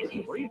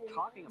 What are you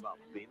talking about,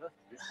 Beavis?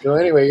 So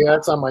anyway, yeah,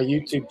 that's on my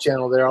YouTube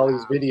channel there, all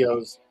these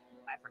videos.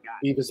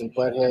 Beavis and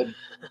Butthead.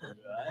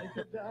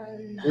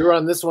 We were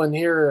on this one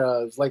here.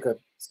 It's like a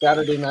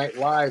Saturday Night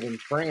Live in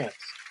France.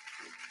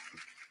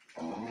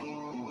 You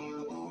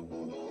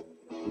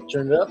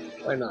turned it up?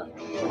 Why not?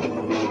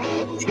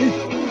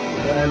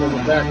 And in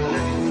the back.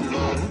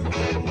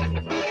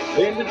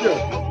 Hey, the Joe.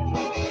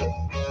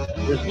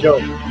 There's Joe.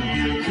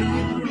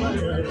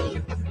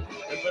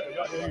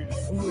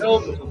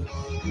 Elvis.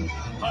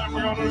 I'm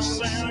gonna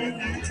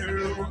send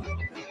you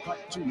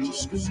back to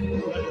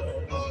school.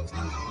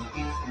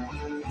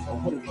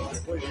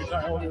 Way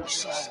down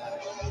inside,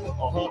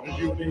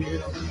 you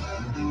need.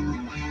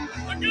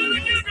 I'm gonna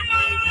give you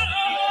my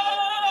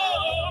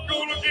love. I'm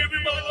gonna give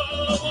you my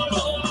love.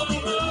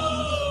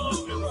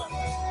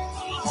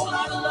 A whole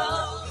lot of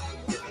love.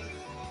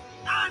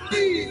 I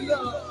need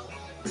love.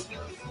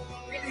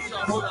 It needs a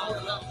whole lot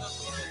of love.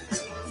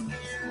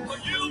 But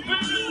you've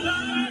been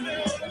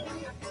learning,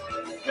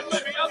 and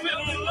baby, I've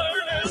been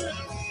learning.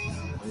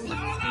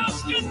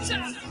 I've good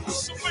time,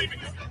 so baby,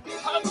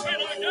 I've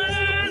been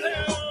learning.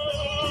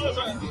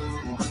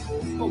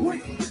 Way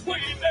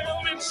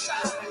down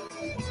inside,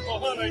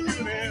 honey,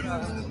 you need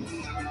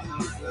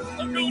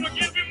I'm gonna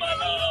give you my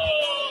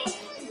love.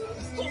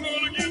 I'm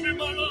gonna give you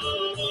my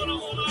love.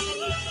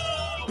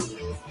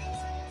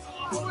 A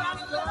whole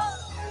lot of love.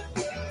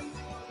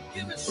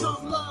 Give me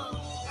some love.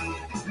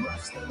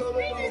 Rest a little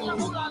bit. A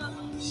whole lot of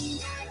love.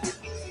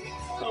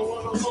 I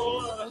want a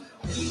whole lot of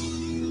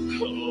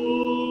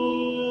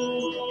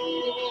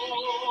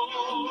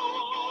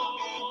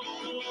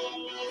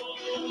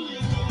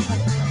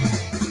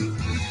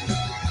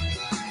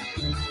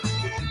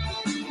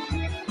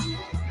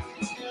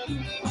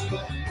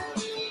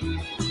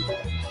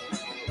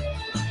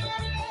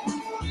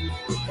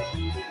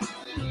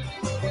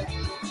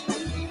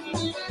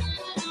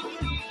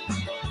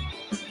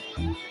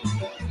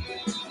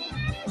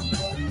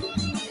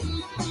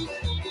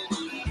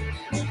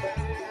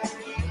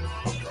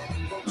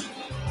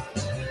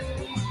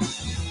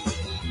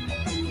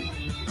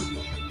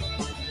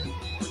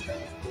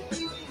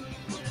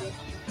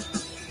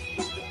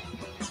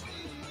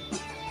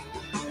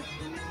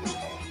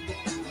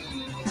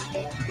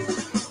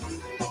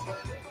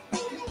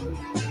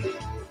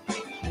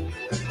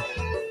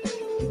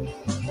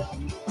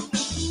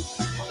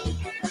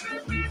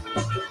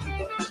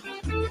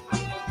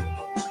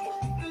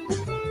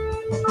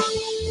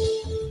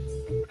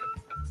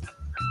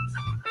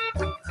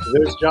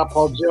There's John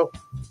Paul Joe.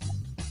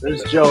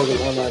 There's Joe, the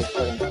one I was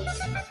talking about.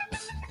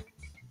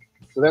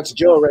 So that's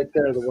Joe right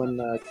there, the one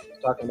I was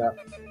talking about.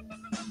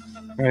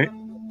 Right.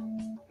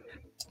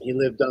 He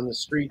lived on the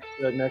street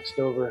next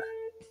over.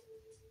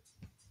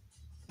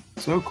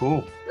 So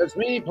cool. That's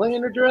me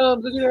playing the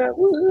drums. Look at that.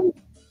 Woo-hoo.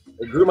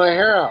 I grew my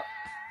hair out.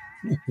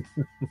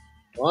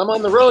 Well, I'm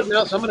on the road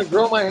now, so I'm going to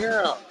grow my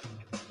hair out.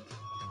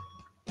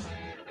 I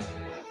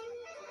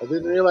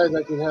didn't realize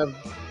I could have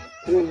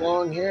cool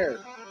long hair.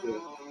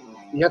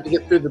 You have to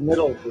get through the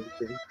middle to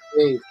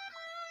fade.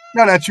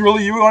 No, that's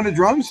really you on the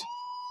drums?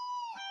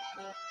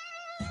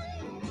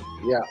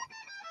 Yeah.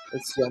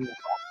 It's what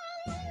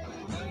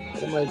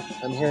am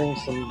I'm hearing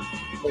some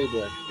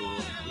playback.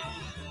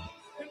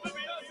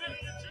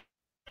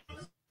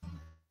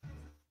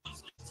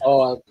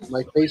 Oh,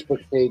 my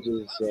Facebook page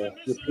is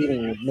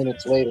repeating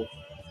minutes later.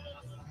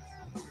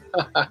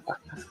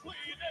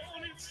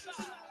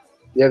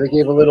 Yeah, they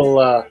gave a little.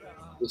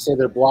 They say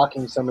they're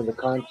blocking some of the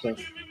content.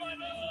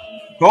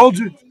 Told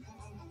you.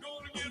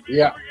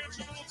 Yeah.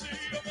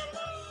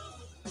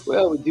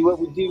 Well, we do what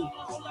we do.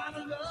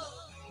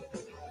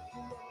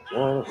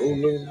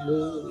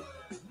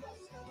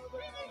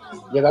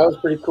 Yeah, that was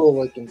pretty cool.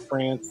 Like in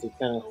France, they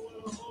kind of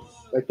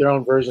like their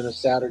own version of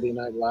Saturday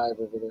Night Live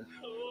over there.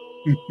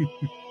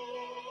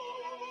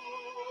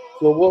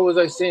 So what was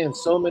I saying?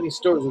 So many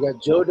stories. We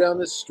got Joe down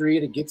the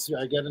street. I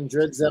got in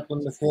Dred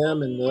Zeppelin with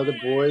him and the other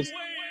boys.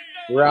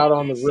 We're out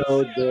on the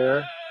road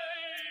there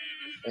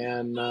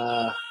and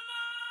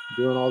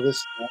doing all this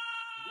stuff.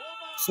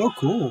 So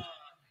cool.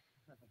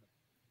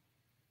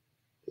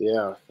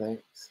 Yeah,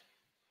 thanks.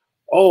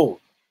 Oh,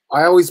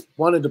 I always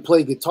wanted to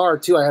play guitar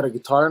too. I had a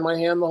guitar in my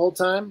hand the whole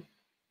time.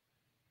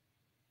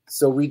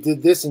 So we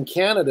did this in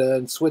Canada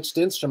and switched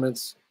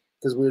instruments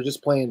because we were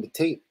just playing the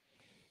tape.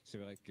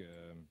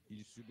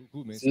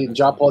 See,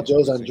 John Paul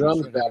Joe's on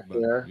drums back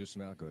there.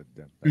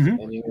 Mm-hmm.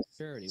 And you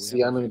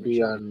see, I'm going to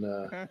be on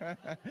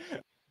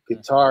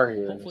guitar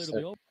here.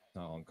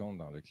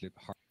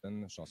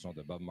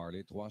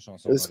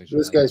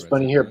 This guy's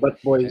funny here.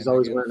 Butt Boy, he's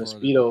always wearing a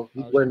Speedo.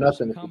 He'd wear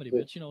nothing.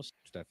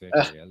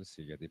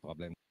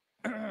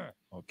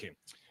 OK.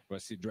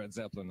 Voici Dred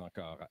Zeppelin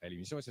encore à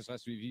l'émission et ce sera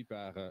suivi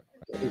par...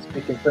 He's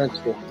speaking French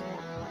too.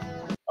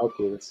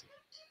 Okay, let's see.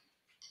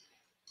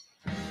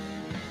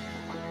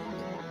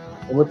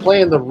 And we're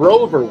playing the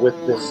Rover with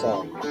this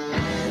song.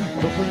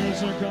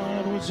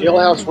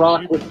 Jailhouse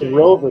Rock with the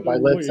Rover by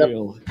Led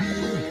Zeppelin.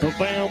 The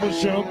band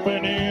was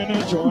jumping in,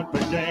 a joint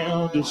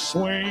began to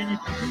swing.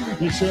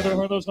 You should have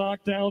heard those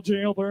knockdown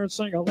jailbirds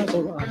sing, oh, let's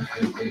rock.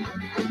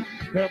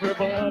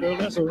 Everybody,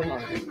 let's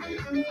rock.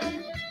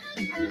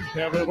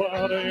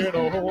 Everybody in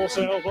a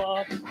wholesale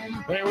block,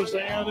 they was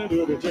standing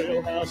to the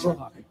jailhouse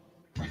rock.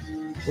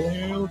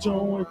 Little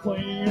Joey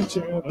playing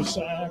tenor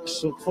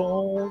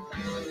saxophone.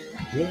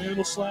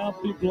 Little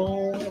Slappy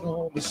blowing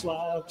on the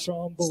slide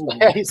trombone.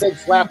 Yeah, he said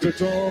Slappy.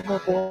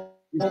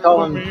 He's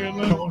calling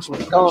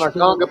our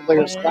conga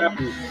player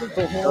Slappy.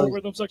 The whole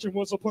rhythm section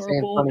was a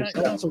purple.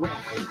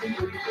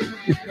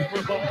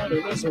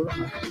 Everybody, let's rock.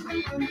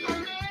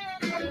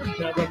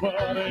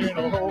 Everybody in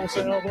a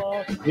wholesale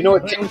block. You know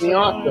what ticked me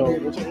off though?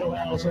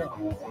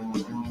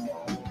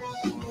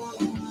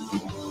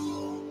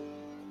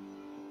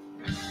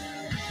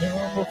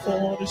 Number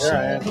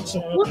 47,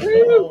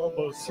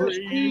 number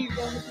 3.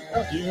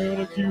 You're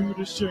the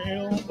cutest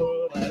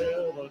jailbird I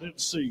ever did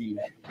see.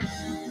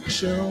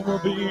 Sure will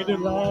be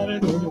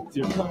delighted with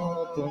your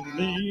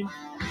company.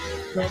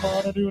 Come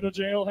on and do the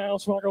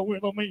jailhouse rocker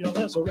with me, and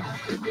let's rock.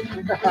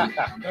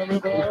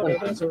 Everybody,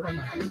 let's rock.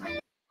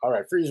 All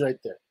right, freeze right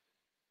there.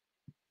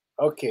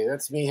 Okay,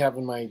 that's me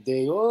having my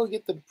day. Oh,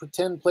 get to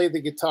pretend play the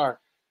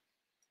guitar.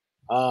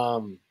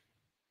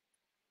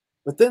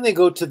 But then they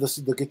go to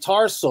the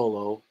guitar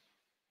solo,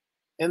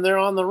 and they're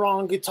on the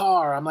wrong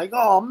guitar. I'm like,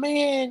 oh,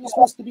 man, you're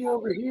supposed to be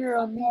over here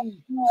on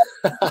me.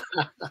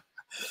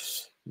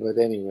 But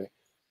anyway,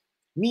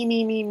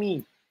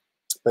 me.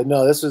 But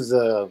no, this was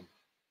a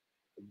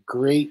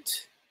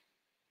great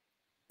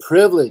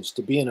privilege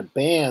to be in a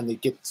band that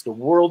gets the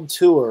world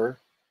tour,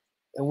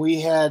 and we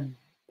had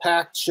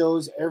packed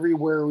shows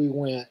everywhere we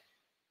went.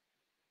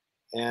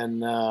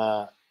 And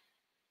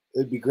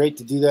it'd be great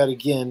to do that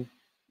again.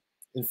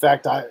 In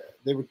fact, I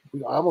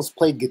almost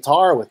played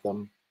guitar with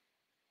them.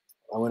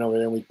 I went over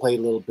there and we played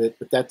a little bit,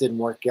 but that didn't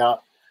work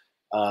out,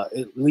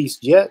 at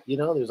least yet. You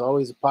know, there's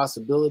always a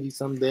possibility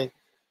someday.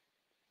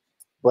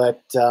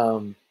 But,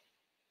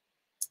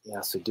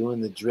 yeah, so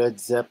doing the Dred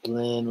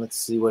Zeppelin. Let's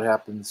see what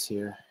happens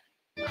here.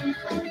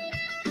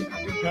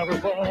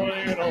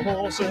 Everybody in a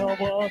wholesale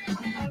block,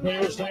 they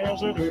was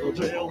dancing to the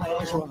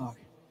jailhouse rock.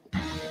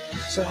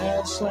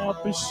 Sad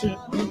Slappy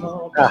sitting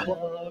on the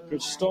block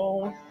of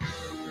stone.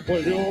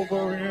 Way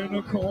over in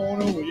the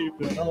corner,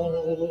 weeping all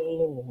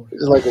alone.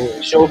 This is like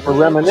a show for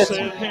reminiscing.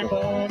 Said, hey,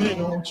 buddy,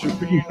 don't you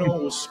be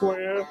no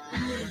square.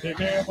 You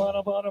can't find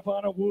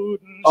a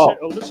wooden shell.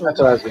 That's what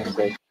I was going to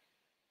say.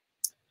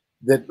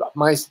 That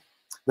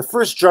the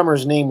first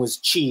drummer's name was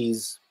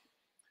Cheese.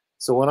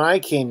 So when I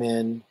came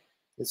in,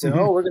 they said,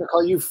 oh, we're going to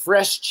call you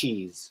Fresh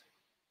Cheese.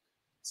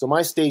 So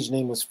my stage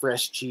name was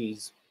Fresh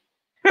Cheese.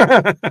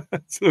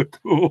 That's so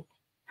cool.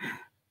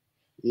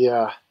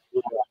 Yeah.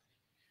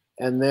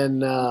 And then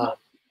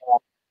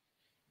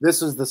this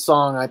was the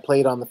song I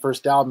played on the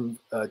first album.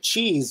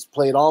 Cheese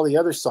played all the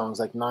other songs,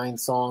 like 9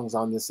 songs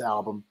on this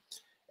album.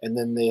 And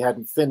then they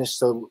hadn't finished,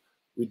 so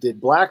we did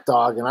Black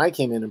Dog, and I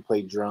came in and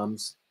played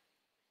drums.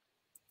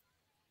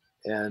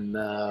 And,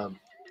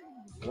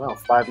 well,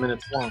 5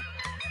 minutes long.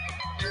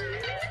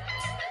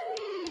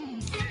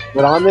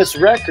 But on this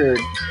record,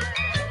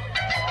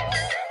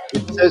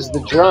 it says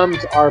the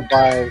drums are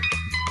by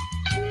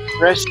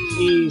Fresh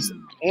Cheese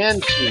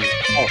and Cheese.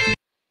 Oh,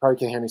 probably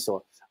can't hear me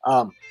so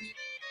well.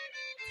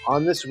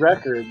 On this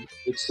record,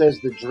 it says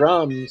the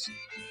drums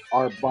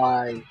are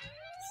by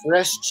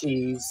Fresh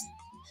Cheese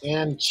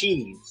and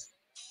Cheese.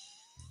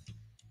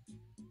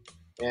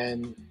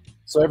 And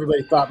so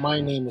everybody thought my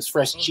name was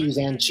Fresh Cheese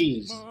and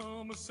Cheese.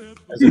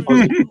 as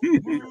opposed to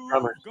the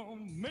drummer.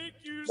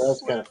 So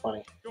that's kind of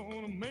funny.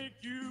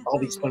 All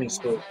these funny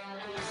stories.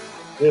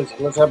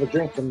 Let's have a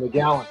drink from the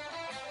gallon.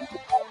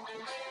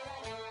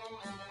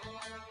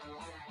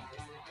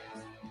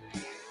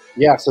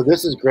 Yeah, so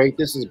this is great.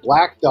 This is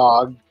Black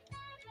Dog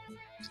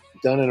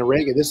done in a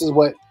reggae. This is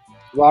what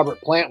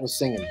Robert Plant was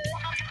singing.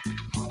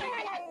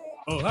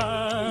 Oh,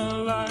 I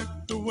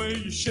like the way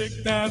you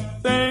shake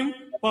that thing.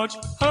 Watch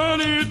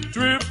honey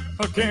drip,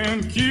 I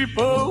can't keep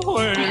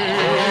away.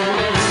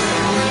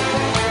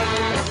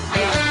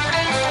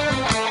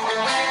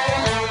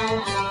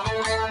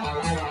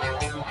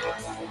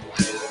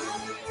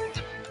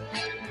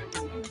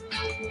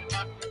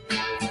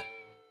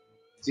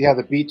 See how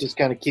the beat just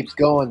kind of keeps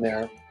going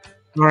there.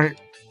 Right.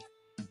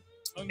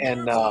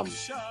 And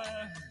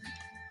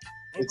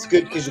it's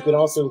good because you can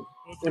also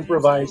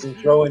improvise and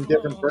throw in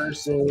different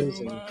verses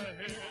and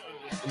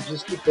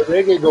just keep the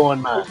reggae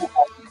going, man.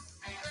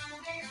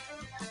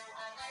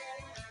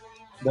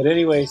 But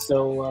anyway,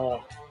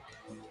 so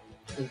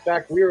in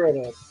fact, we were at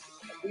I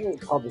think it was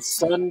called the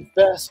Sun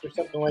Fest or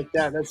something like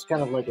that. That's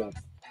kind of like a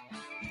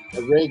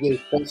reggae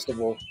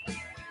festival.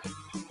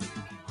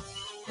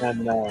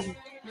 And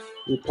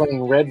we were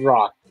playing Red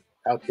Rock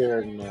out there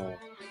in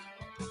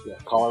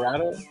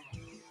Colorado.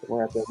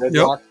 We're at the Red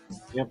Rock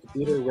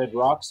Amphitheater, Red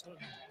Rocks.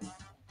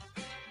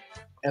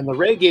 And the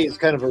reggae is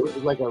kind of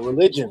like a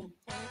religion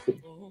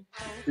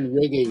through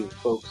reggae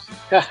folks.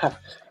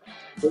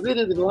 So they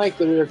didn't like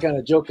that we were kind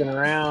of joking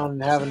around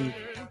and having,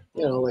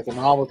 like a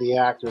novelty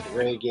act with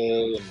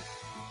reggae and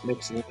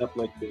mixing it up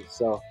like this.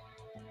 So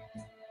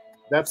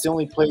that's the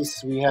only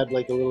place we had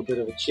like a little bit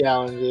of a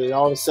challenge.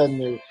 All of a sudden,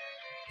 there a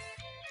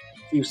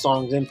few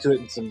songs into it,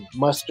 and some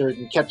mustard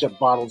and ketchup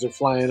bottles are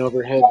flying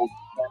overhead.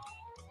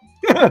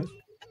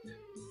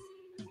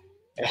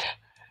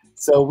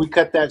 So we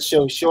cut that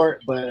show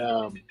short, but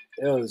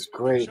it was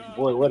great.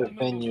 Boy, what a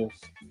venue.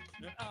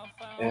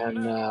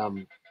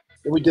 And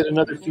we did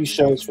another few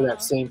shows for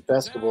that same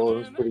festival. It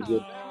was pretty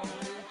good.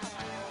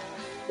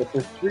 But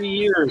for 3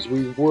 years,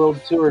 we world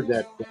toured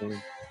that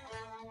thing.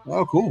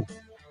 Oh, cool.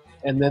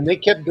 And then they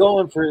kept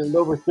going for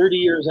over 30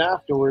 years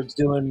afterwards,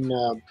 doing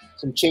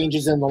some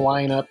changes in the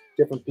lineup,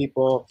 different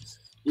people.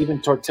 Even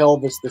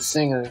Tortelvis, the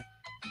singer,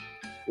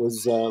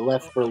 was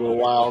left for a little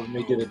while, and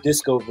they did a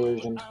disco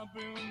version.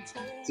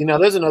 See, now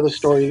there's another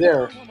story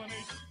there.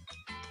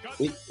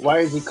 Why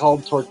is he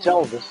called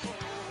Tortelvis?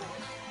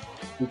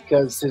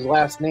 Because his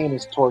last name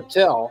is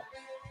Tortel,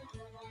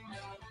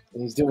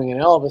 and he's doing an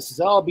Elvis. He says,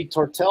 I'll be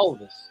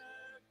Tortelvis.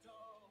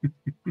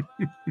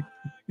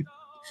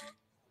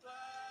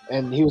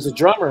 And he was a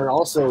drummer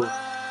also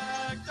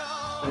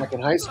back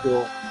in high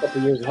school, a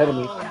couple years ahead of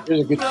me.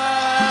 Here's a good.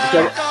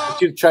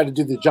 You try to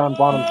do the John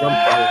Bonham drum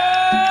player.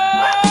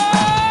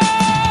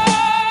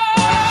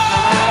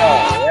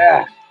 Oh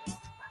yeah,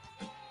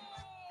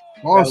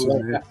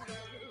 awesome.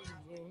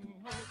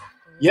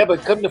 Yeah,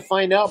 but come to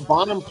find out,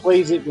 Bonham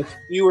plays it with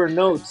fewer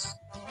notes.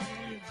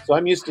 So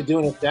I'm used to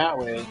doing it that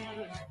way.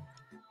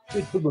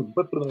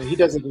 He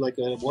does it like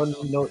a one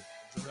note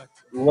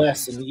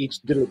less in each.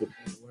 But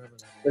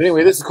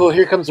anyway, this is cool.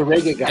 Here comes the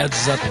reggae guy. Ed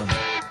Zeppelin.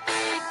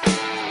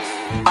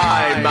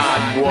 I,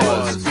 man,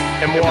 was,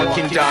 am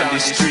walking down the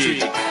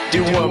street.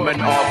 The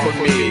woman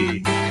offered me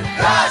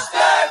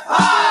custard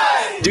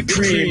pie, the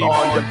cream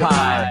on the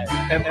pie,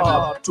 and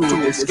up to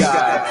the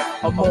sky.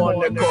 I'm on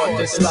the cut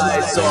the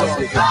slice of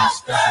the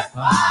custard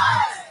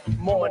pie.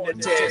 More than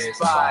taste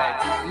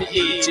fine, me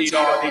eat it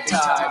all the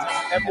time,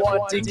 and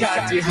what the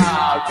candy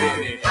have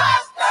in it.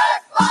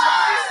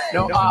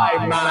 Now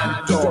I,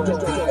 man,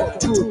 don't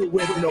do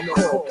with no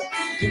coke.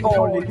 The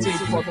only thing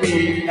for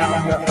me now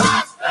the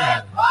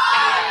custard pie.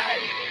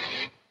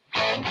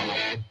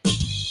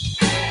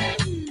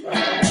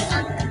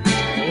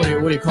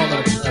 What do you call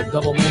that? A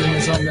double meaning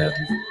or something?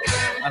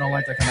 I don't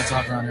like that kind of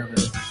talk around here,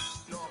 baby.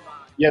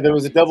 Yeah, there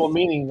was a double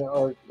meaning,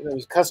 or there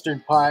was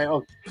custard pie.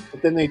 Oh,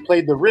 but then they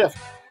played the riff.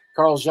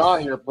 Carl Shaw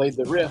here played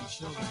the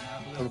riff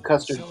from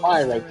Custard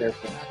Pie right there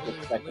for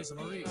a second.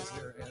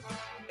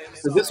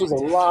 So this was a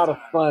lot of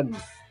fun,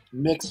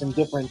 mixing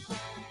different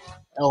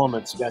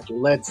elements. You got your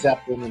Led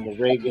Zeppelin and the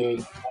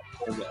reggae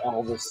and the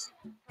Elvis.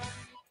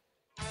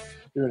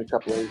 Doing a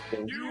couple of other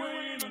things.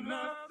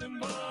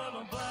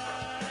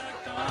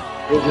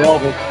 Here's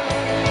Elvis.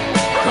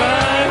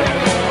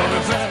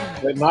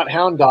 But not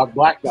Hound Dog,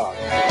 Black Dog.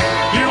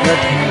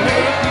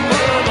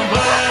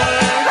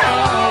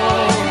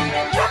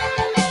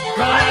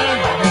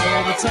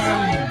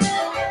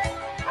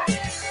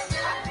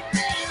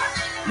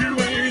 You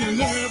ain't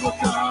never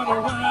got a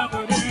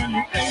rabbit and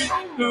you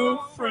ain't no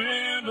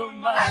friend of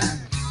mine.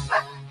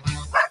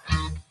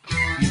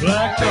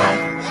 Black dog.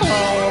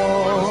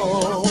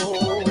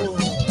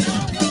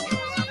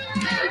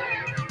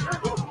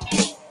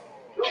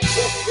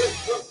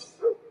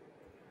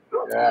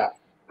 Yeah.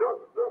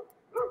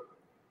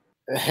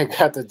 I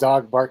got the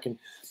dog barking.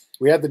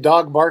 We had the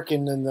dog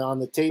barking on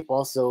the tape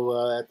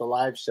also at the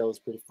live show. It's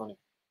pretty funny.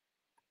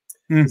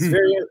 It's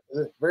very,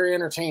 very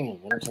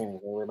entertaining.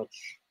 Very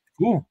much.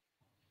 Cool.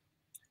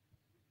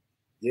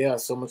 Yeah,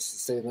 so much to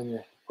say. Then you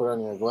put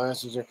on your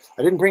glasses.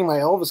 I didn't bring my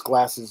Elvis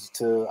glasses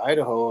to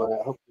Idaho.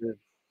 I hope they're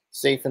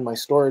safe in my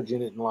storage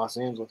unit in Los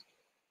Angeles.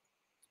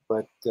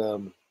 But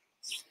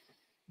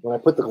when I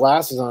put the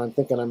glasses on, I'm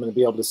thinking I'm going to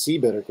be able to see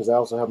better because I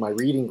also have my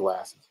reading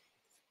glasses.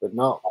 But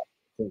no,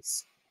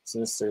 it's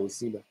necessarily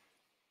see better.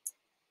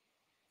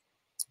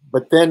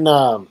 But then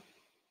I'm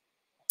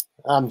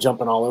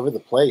jumping all over the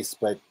place.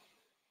 But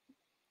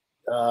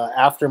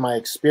after my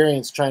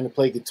experience trying to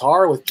play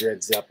guitar with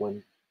Dred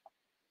Zeppelin,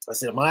 I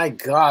said, my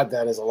God,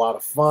 that is a lot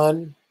of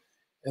fun.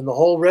 And the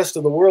whole rest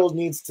of the world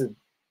needs to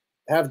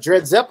have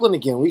Dred Zeppelin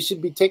again. We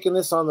should be taking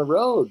this on the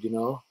road,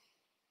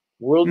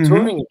 world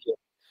touring again.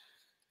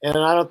 And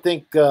I don't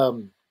think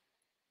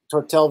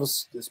Tortel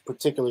is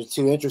particularly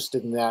too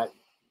interested in that,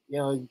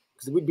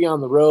 because we'd be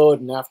on the road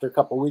and after a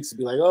couple of weeks, it'd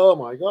be like, oh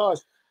my gosh.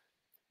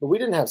 But we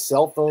didn't have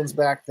cell phones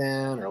back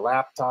then or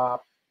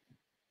laptop.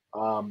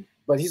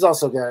 But he's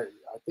also got,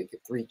 I think,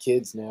 3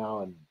 kids now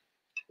and,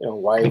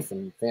 wife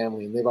and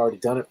family, and they've already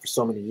done it for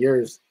so many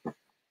years. But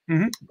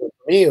for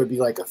me, it would be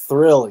like a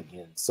thrill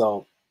again.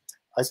 So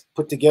I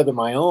put together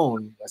my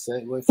own. I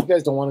said, well, if you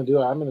guys don't want to do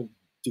it, I'm going to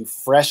do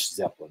Fresh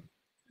Zeppelin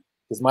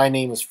because my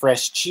name is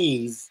Fresh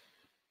Cheese.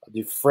 I'll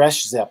do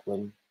Fresh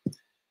Zeppelin.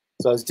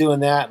 So I was doing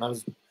that, and I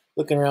was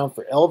looking around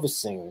for Elvis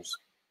singers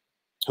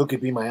who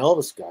could be my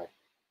Elvis guy.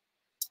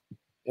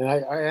 And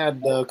I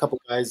had a couple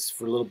guys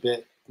for a little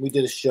bit. We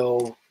did a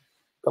show, a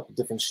couple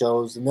different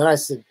shows, and then I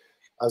said,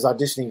 I was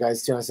auditioning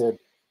guys too. And I said,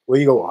 "Where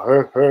you go?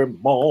 Her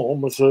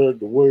mama said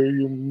the way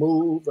you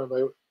move." I'm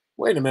like,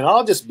 wait a minute,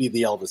 I'll just be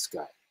the Elvis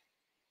guy.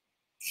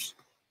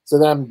 So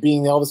then I'm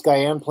being the Elvis guy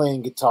and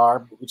playing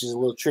guitar, which is a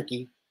little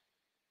tricky.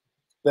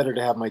 Better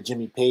to have my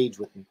Jimmy Page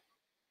with me.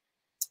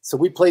 So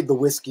we played the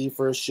Whiskey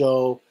for a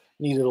show.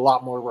 Needed a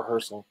lot more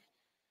rehearsal,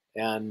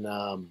 and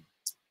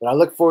but I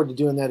look forward to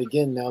doing that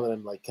again now that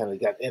I'm like kind of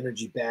got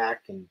energy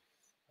back and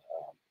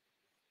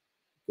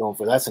going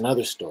for. That's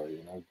another story.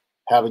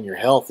 Having your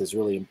health is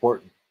really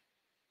important.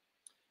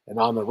 And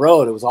on the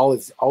road, it was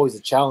always a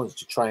challenge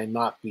to try and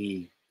not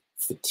be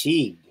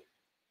fatigued.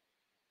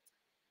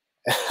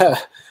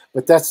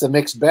 But that's a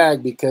mixed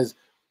bag because,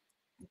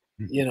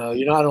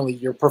 you're not only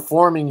you're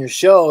performing your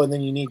show and then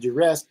you need your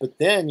rest, but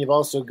then you've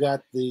also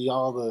got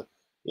all the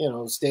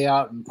stay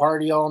out and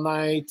party all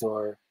night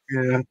or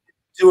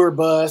tour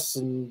bus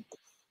and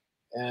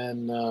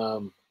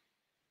so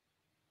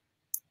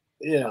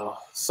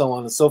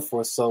on and so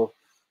forth. So,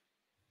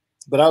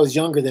 but I was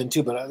younger then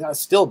too, but I was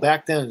still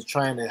back then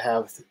trying to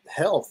have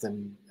health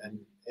and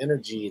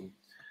energy.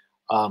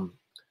 And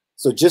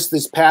so just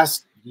this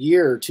past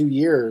year or 2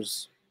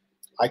 years,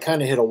 I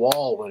kind of hit a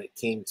wall when it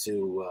came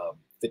to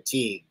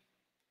fatigue.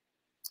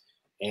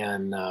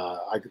 And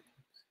I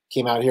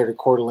came out here to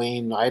Coeur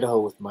d'Alene, Idaho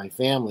with my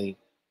family.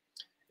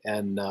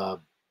 And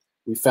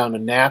we found a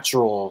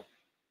natural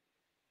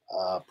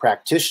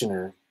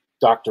practitioner,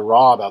 Dr.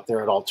 Rob, out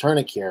there at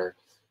Alternacare.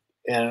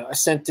 And I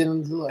sent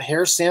in a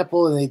hair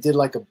sample and they did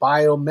like a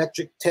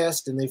biometric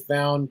test and they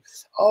found,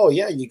 oh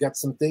yeah, you got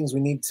some things we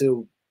need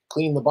to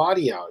clean the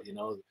body out,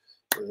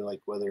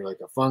 whether like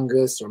a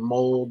fungus or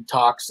mold,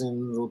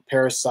 toxin,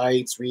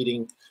 parasites,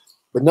 reading.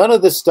 But none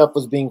of this stuff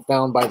was being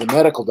found by the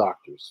medical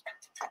doctors.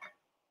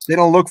 They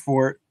don't look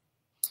for it.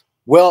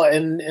 Well,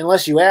 and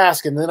unless you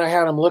ask, and then I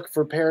had them look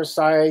for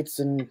parasites,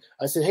 and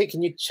I said, "Hey,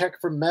 can you check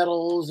for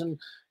metals?" And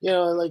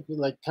like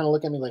kind of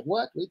look at me like,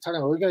 "What? What are you talking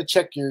about? We're going to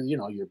check your,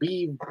 your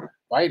B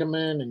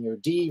vitamin and your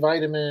D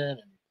vitamin,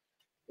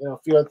 and a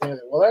few other things."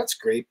 Well, that's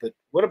great, but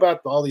what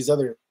about all these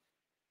other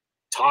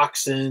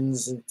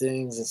toxins and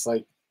things? It's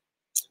like,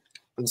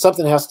 and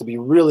something has to be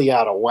really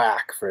out of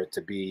whack for it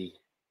to be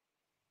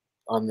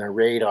on their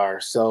radar.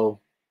 So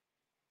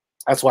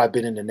that's why I've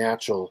been into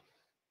natural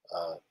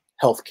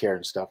healthcare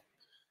and stuff.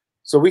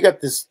 So we got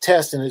this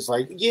test, and it's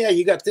like, yeah,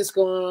 you got this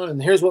going on, and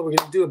here's what we're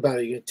going to do about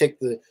it. You're going to take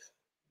the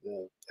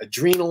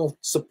adrenal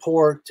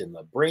support and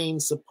the brain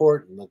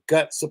support and the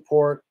gut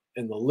support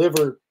and the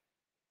liver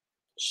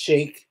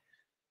shake,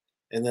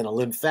 and then the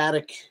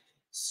lymphatic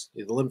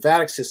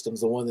system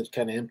is the one that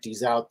kind of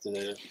empties out,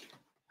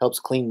 helps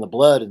clean the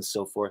blood and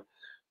so forth.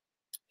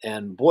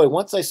 And boy,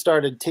 once I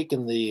started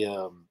taking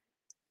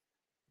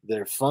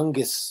their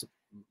fungus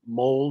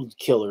mold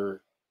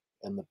killer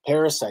and the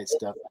parasite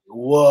stuff,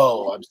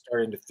 whoa, I'm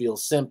starting to feel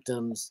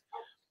symptoms.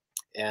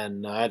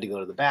 And I had to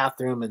go to the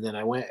bathroom. And then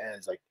I went, and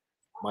it's like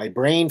my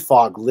brain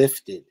fog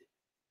lifted.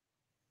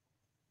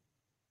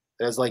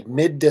 It was like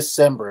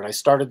mid-December. And I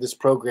started this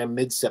program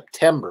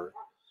mid-September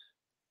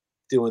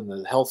doing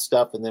the health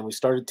stuff. And then we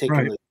started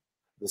taking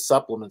the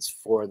supplements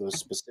for those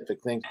specific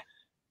things.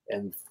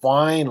 And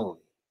finally,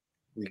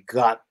 we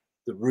got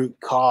the root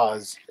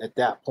cause at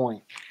that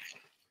point.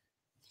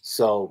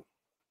 So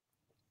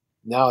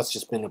now it's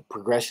just been a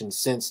progression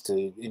since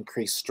to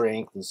increase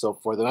strength and so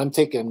forth. And I'm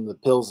taking the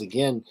pills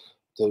again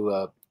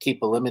to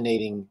keep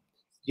eliminating,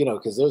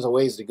 because there's a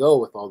ways to go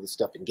with all this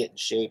stuff and get in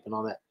shape and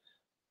all that.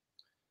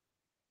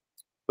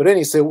 But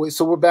anyway, so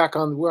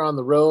we're on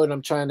the road. And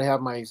I'm trying to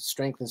have my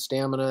strength and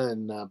stamina,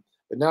 and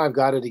but now I've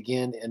got it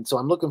again. And so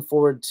I'm looking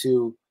forward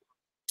to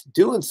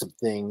doing some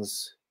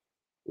things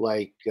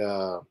like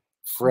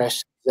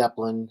Fresh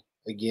Zeppelin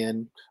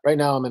again. Right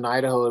now I'm in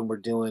Idaho and we're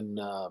doing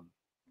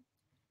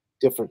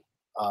different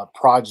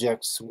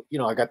projects. You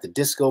know, I got the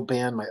disco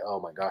band. Oh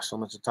my gosh, so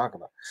much to talk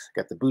about.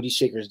 Got the Booty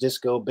Shakers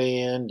disco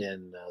band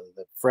and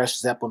the Fresh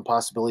Zeppelin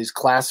possibilities,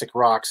 classic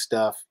rock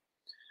stuff.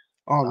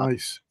 Oh,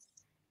 nice.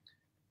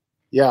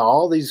 Yeah,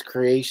 all these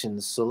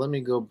creations. So let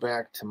me go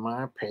back to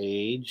my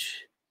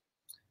page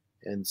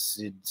and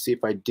see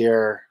if I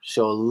dare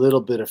show a little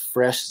bit of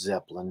Fresh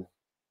Zeppelin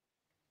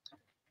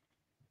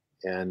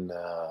and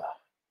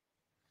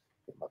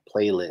my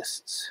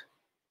playlists.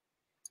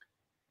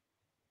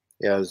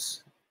 Yeah,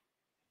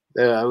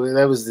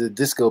 that was the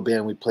disco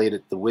band we played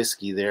at the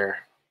Whiskey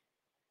there.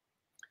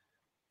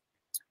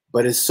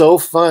 But it's so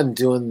fun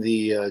doing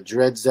the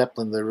Dred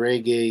Zeppelin, the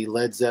reggae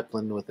Led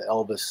Zeppelin with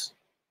Elvis.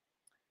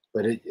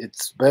 But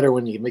it's better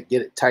when you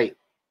get it tight.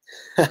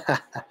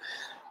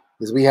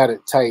 Because we had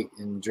it tight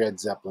in Dred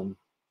Zeppelin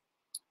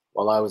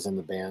while I was in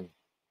the band.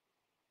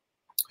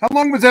 How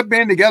long was that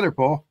band together,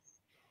 Paul?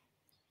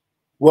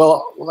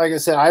 Well, like I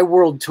said, I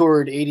world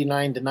toured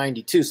 89 to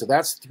 92, so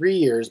that's 3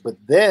 years. But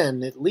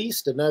then at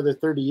least another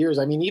 30 years.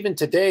 I mean, even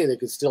today they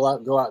could still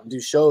go out and do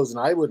shows, and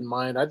I wouldn't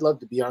mind. I'd love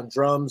to be on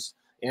drums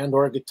and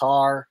or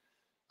guitar,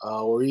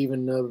 or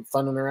even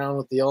funning around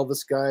with the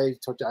Elvis guy.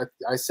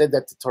 I said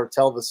that to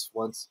Tortelvis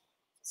once.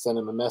 Sent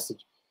him a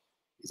message.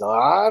 He's like,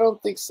 I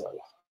don't think so.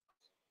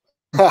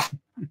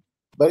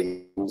 But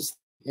he was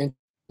in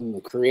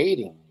the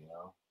creating, you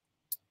know.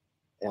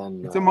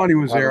 And if the money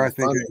was there, I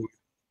think.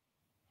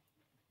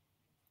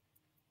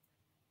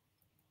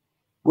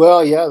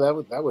 Well, yeah,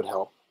 that would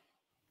help.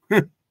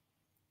 And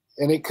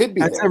it could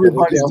be that's there,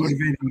 everybody's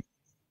motivating.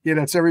 Yeah,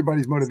 that's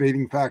everybody's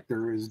motivating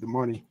factor is the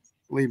money.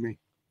 Believe me.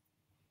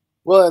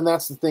 Well, and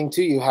that's the thing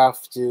too. You have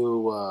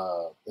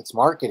to. It's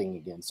marketing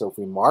again. So if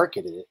we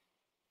marketed it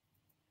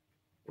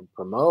and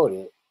promote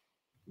it,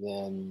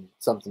 then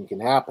something can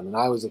happen. And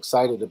I was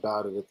excited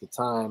about it at the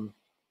time.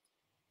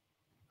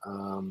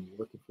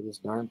 Looking for this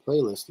darn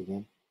playlist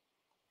again.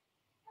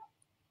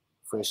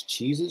 Fresh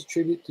Cheeses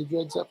tribute to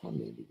Dred Zeppelin.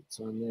 Maybe it's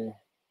on there.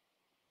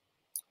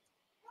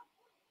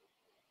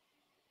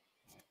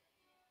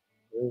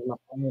 Where's my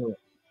phone?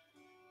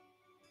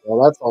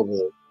 Well, that's all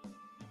good.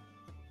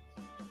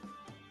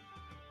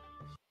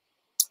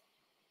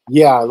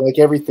 Yeah, like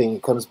everything,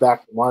 it comes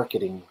back to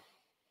marketing.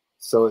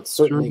 So it's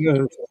certainly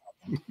sure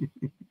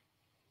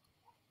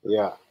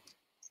yeah.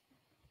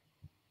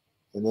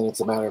 And then it's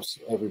a matter of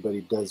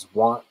everybody does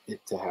want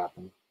it to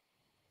happen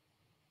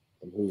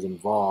and who's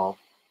involved.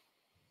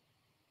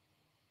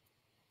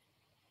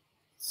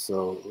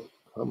 So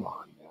come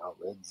on now,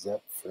 Red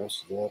Zepp,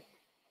 Fresh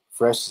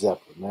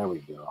Zeppelin. There we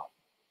go.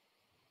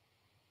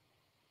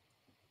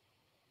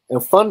 And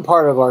a fun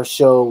part of our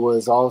show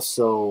was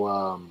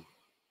also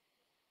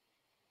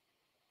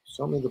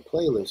show me the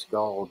playlist,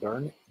 gall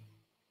darn it.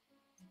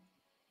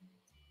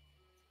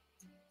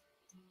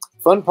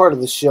 Fun part of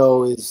the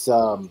show is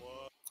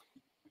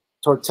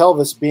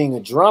Tortelvis, being a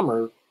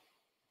drummer,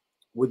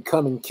 would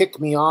come and kick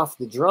me off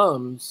the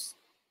drums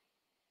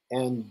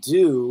and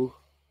do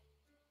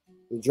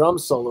the drum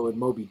solo in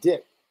Moby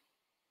Dick.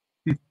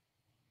 That's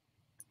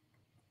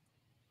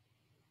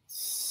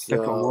a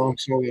long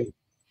solo.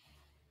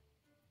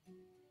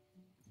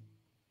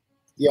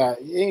 Yeah,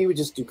 he would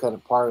just do kind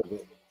of part of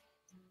it.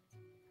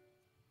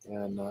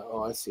 And,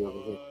 oh, I see over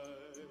here.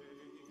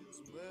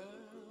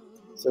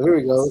 So here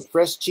we go.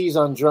 Fresh Cheese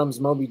on drums,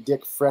 Moby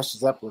Dick, Fresh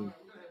Zeppelin.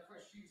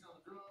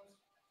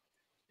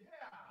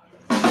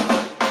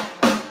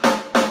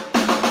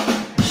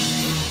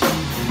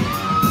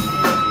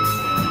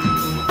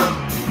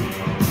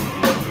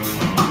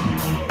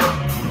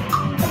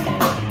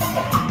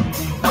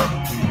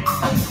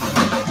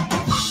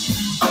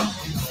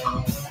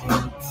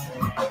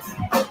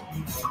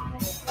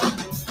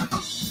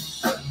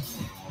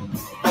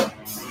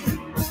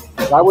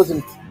 I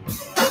wasn't.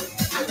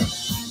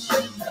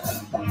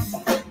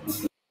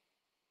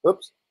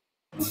 Oops.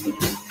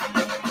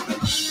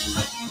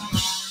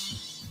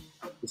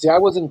 You see, I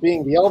wasn't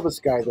being the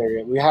Elvis guy there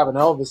yet. We have an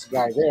Elvis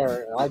guy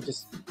there, and I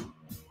just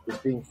was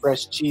being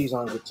Fresh Cheese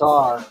on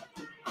guitar.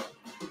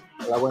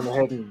 But I went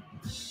ahead and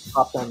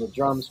hopped on the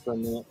drums for a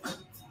minute.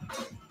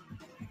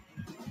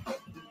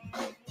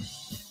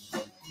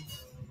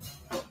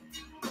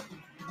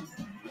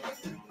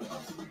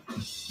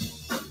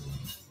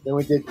 Then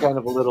we did kind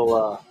of a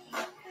little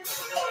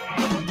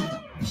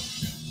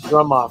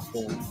drum off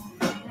thing.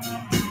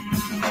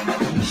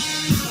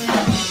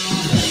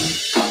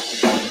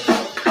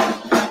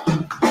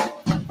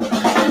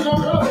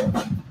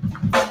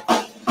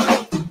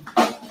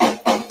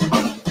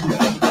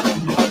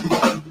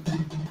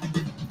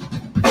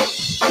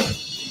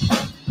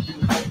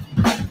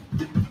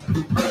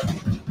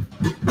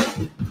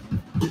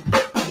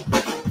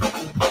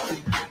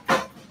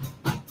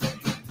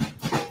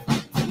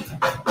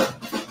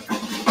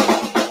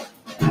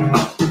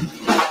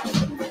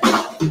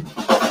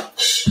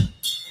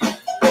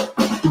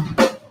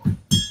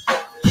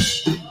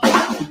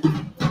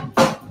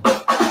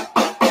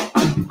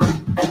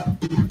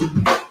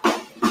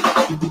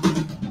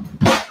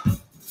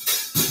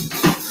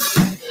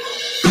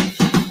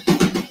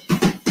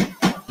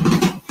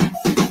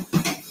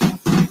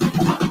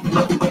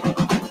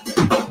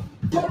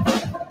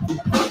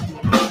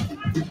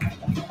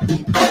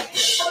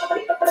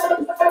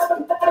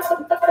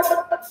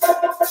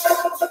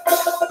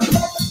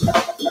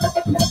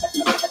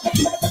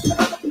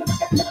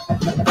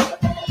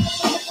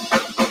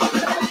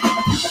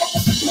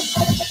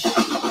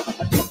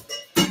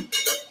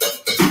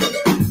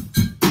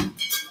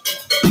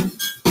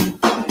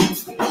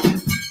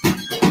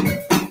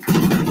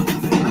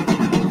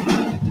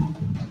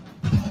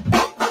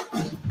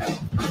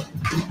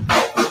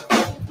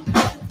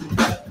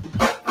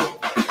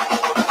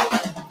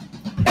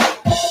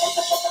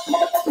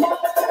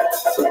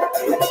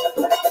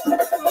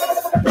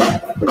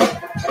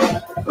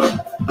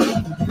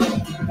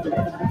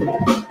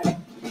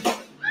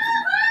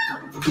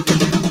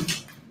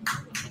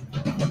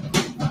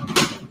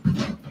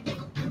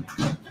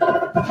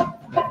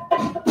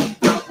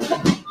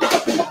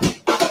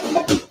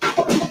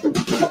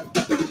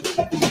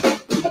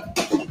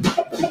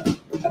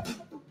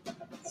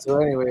 So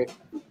anyway,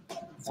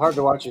 it's hard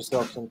to watch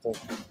yourself sometimes.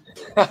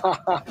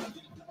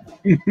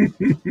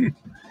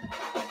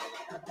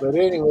 But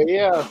anyway,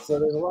 yeah, so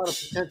there's a lot of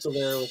potential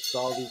there with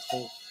all these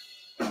things.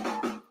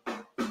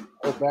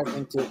 Oh, back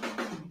into it.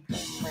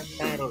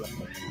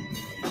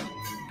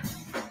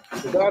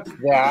 So that's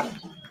that.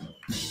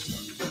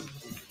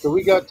 So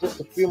we got just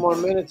a few more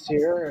minutes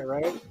here,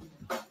 right?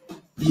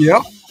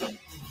 Yep.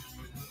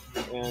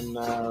 And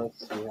let's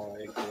see how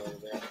I get over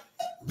there.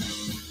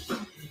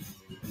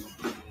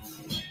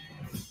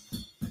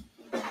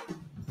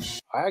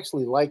 I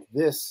actually like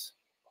this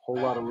Whole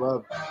Lot of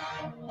Love.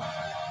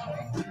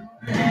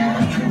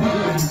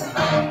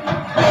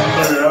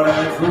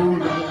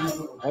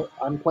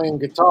 I'm playing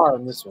guitar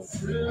in this one.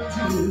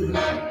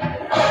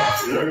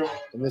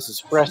 And this is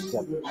Fresh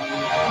Step. Way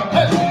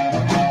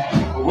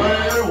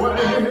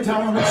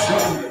down the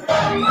street.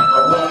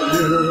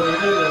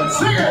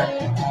 Sing it!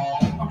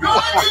 I'm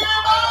gonna give you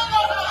my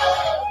love.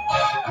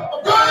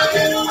 I'm gonna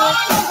give you my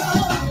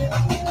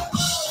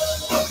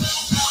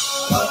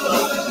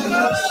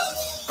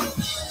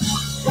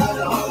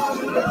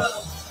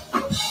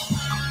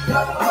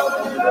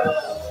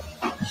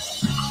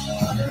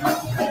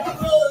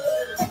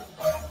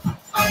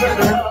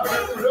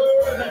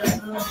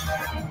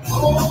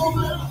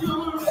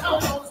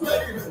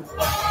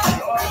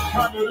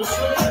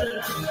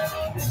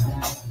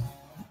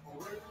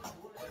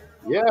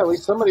Yeah, at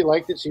least somebody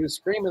liked it. She was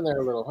screaming there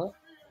a little, huh?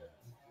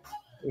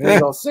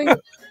 Yeah. I'll sing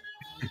it.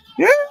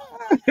 Yeah.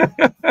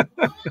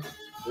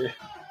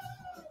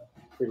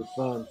 Pretty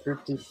fun,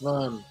 pretty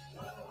fun.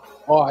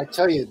 Oh, I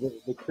tell you,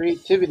 the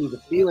creativity,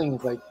 the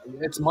feelings, like,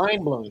 it's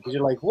mind-blowing because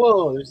you're like,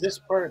 whoa, there's this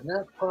part and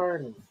that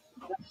part and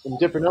some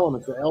different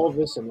elements, the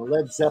Elvis and the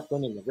Led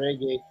Zeppelin and the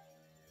reggae.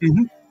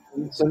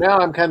 Mm-hmm. So now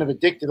I'm kind of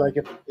addicted. Like,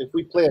 if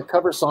we play a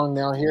cover song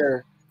now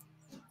here,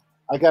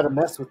 I got to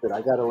mess with it.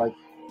 I got to, like,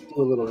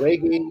 do a little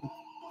reggae,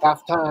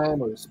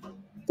 halftime, or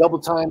double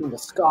time in the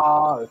ska,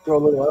 or throw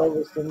a little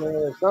Elvis in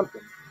there or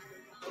something.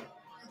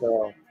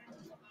 So,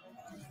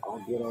 all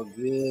good, all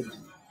good.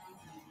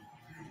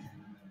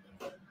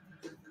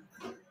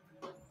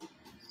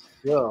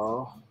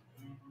 So,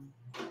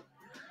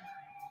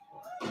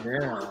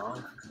 now,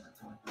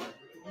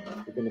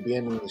 we're going to be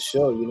ending the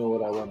show. You know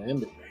what I want to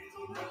end it with.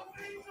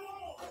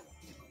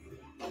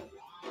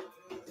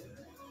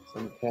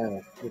 Some kind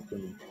of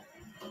flipping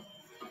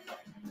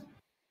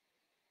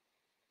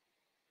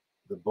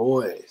The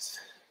Boys.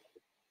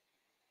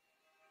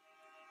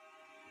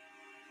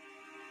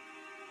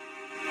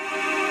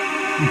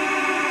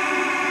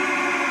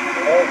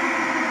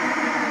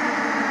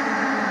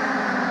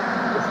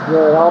 This is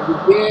where it all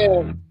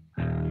began.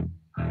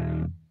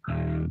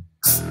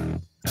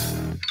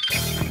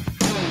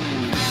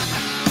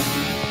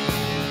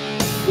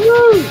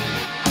 Woo!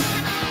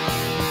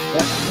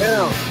 That's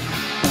down.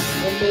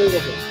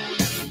 Unbelievable.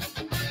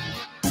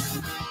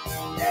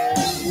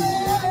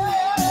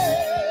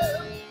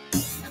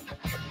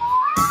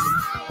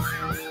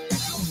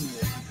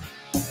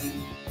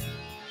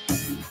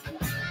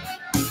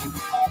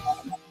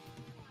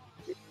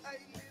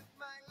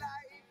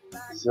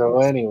 So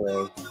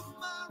anyway,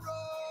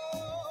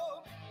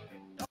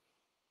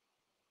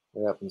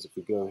 what happens if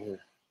we go here?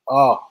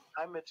 Oh,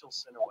 I'm Mitchell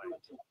Sinaway.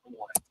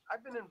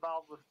 I've been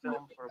involved with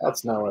film for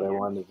that's not what I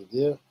wanted to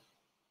do.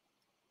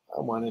 I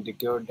wanted to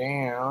go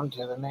down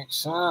to the next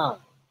song.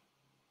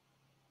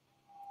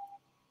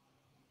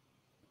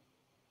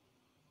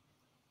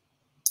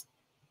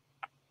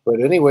 But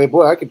anyway,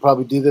 boy, I could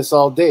probably do this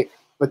all day.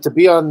 But to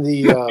be on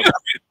the...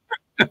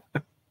 it's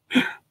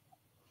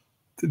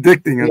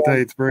addicting, I'll tell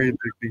you. It's very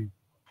addicting.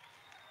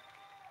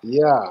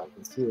 Yeah, I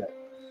can see that.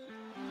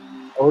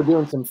 Oh, we're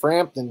doing some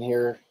Frampton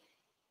here.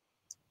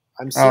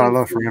 I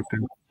love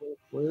Frampton.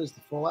 Where's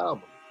the full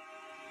album?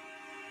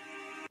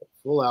 The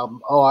full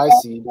album. Oh, I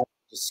see.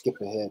 Just skip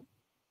ahead.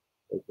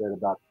 Right there,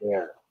 about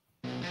there.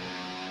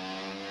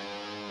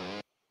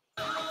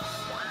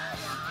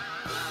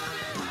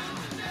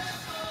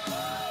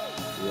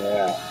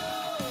 Yeah.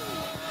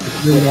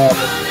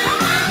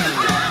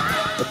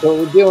 That's what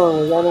we're doing.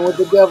 We're running with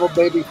the devil,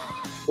 baby.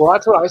 Well,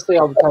 that's what I say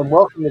all the time.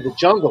 Welcome to the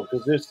jungle,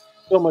 because there's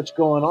so much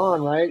going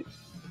on, right?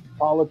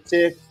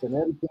 Politics and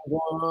everything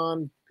going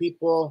on,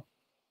 people.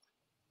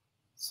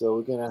 So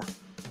we're going to...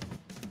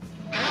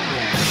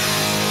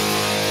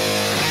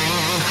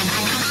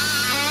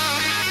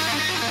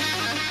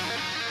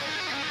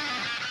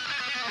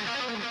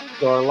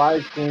 So our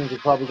live streams are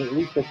probably, at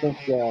least I think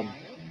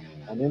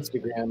on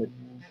Instagram, it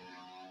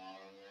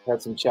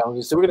had some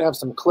challenges. So we're going to have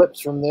some clips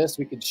from this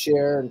we could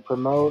share and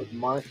promote and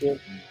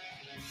market.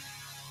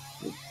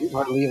 We've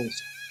hardly even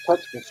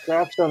touched and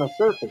scratched on the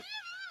surface.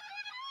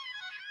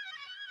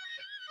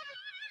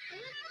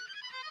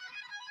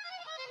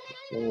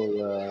 So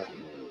we'll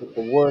get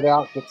the word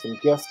out, get some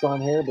guests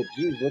on here. But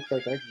geez, looks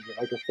like I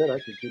said, I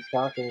could keep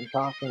talking and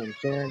talking and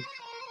sharing.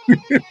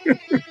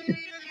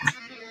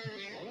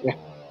 Yeah.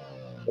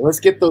 Well, let's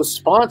get those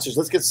sponsors.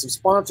 Let's get some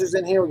sponsors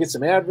in here. We'll get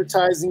some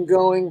advertising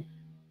going.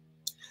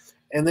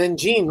 And then,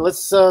 Gene,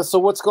 let's. So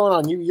what's going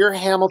on? You're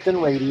Hamilton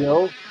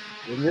Radio.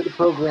 And you're the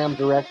program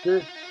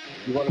director.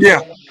 You want to say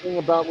anything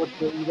about what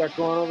you got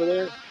going over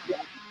there?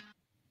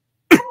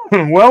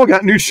 Well, we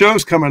got new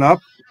shows coming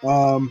up.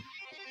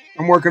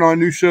 I'm working on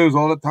new shows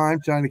all the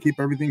time, trying to keep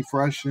everything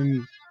fresh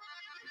and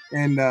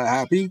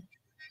happy.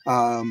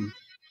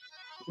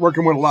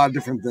 Working with a lot of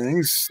different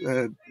things.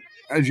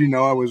 As you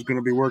know, I was going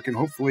to be working.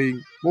 Hopefully,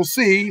 we'll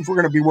see if we're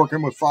going to be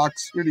working with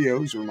Fox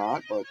Studios or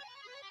not. But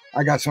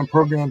I got some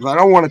programs I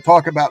don't want to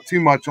talk about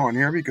too much on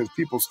here because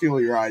people steal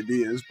your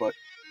ideas. But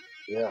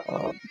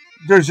yeah,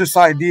 there's just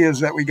ideas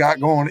that we got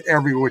going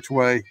every which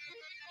way.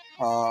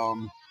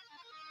 I'm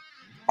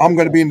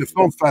going to be in the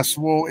film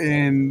festival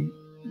in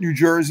New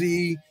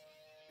Jersey,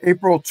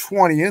 April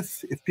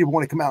 20th. If people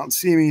want to come out and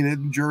see me in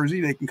New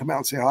Jersey, they can come out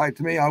and say hi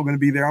to me. I'm going to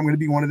be there. I'm going to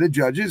be one of the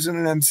judges and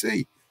an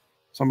MC.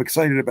 So I'm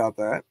excited about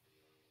that.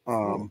 A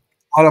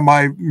lot of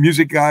my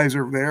music guys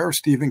are there.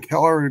 Stephen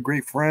Keller, a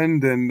great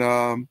friend,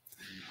 and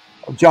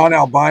John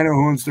Albino,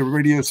 who owns the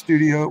radio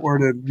studio or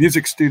the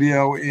music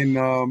studio in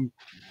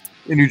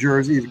New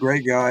Jersey. He's a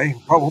great guy.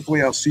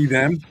 Hopefully I'll see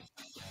them.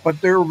 But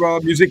they're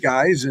music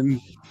guys,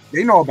 and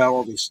they know about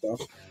all this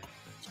stuff.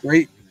 It's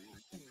great.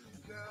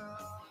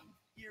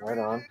 Right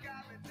on.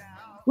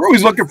 We're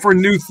always looking for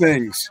new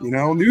things,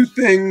 new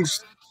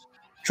things.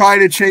 Try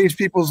to change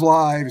people's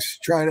lives.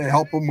 Try to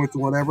help them with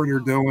whatever they're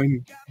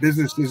doing,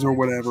 businesses or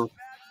whatever.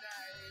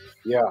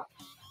 Yeah.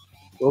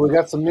 Well, we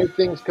got some new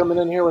things coming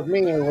in here with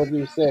me, or what do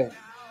you say?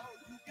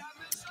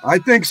 I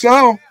think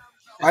so.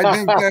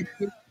 I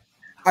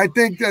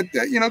think that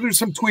there's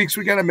some tweaks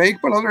we got to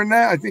make, but other than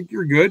that, I think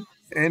you're good,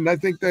 and I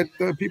think that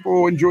people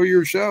will enjoy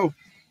your show.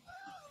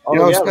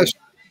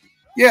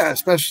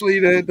 Especially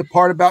the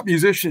part about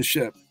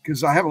musicianship,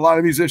 because I have a lot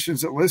of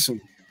musicians that listen.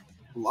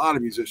 A lot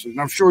of musicians,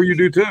 and I'm sure you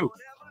do too.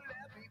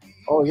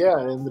 Oh yeah,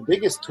 and the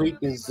biggest tweak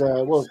is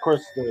of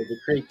course the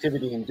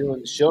creativity in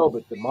doing the show,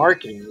 but the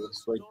marketing.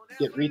 It's like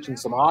reaching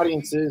some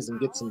audiences and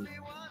get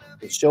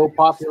the show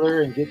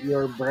popular and get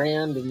your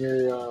brand and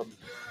your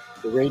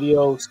the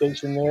radio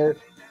station there,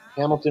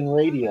 Hamilton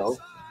Radio.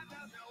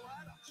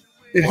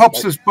 It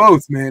helps us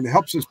both, man. It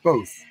helps us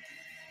both.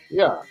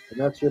 Yeah, and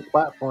that's your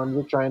platform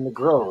you're trying to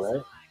grow,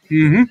 right?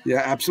 Mm-hmm.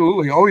 Yeah,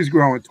 absolutely. Always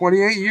growing.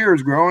 28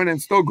 years growing and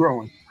still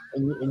growing.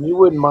 And you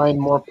wouldn't mind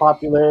more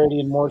popularity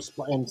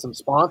and some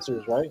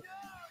sponsors, right?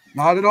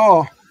 Not at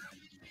all.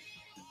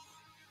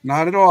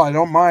 Not at all. I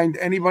don't mind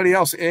anybody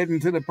else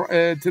adding to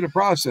the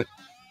process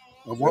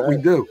of what we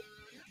do.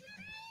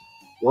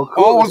 Well,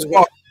 cool. Always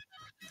welcome.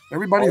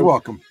 Everybody's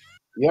welcome.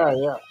 Yeah,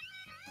 yeah.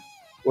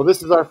 Well,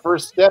 this is our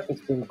first step.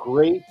 It's been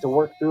great to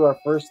work through our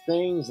first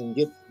things and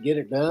get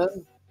it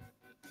done.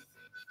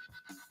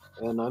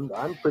 And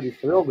I'm pretty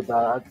thrilled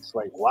about it. It's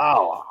like,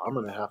 wow, I'm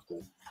gonna have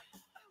to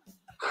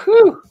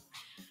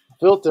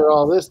filter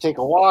all this, take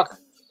a walk,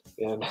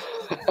 and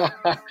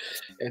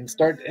and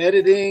start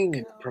editing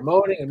and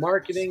promoting and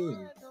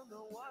marketing.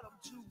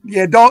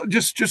 Yeah, don't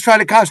just try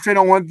to concentrate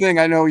on one thing.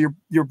 I know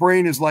your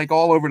brain is like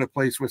all over the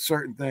place with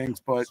certain things,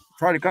 but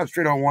try to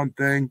concentrate on one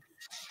thing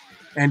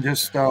and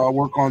just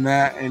work on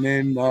that, and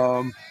then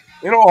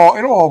it'll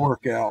all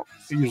work out.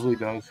 It usually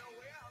does.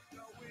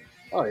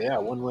 Oh yeah,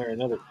 one way or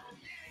another.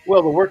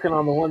 Well, the working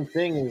on the one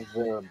thing is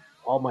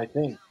all my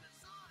thing.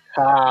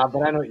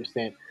 But I know what you're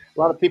saying. A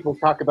lot of people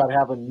talk about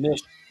having a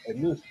niche.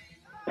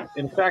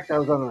 In fact, I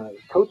was on a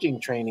coaching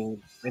training,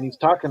 and he's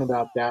talking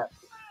about that.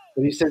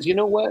 But he says, you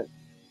know what?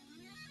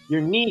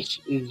 Your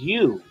niche is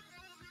you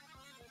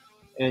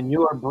and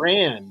your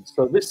brand.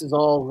 So this is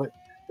all.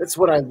 That's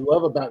what I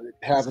love about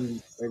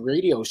having a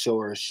radio show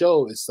or a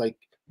show. It's like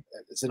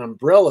it's an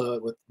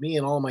umbrella with me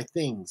and all my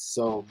things.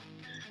 So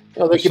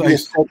there could be a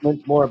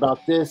segment more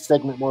about this,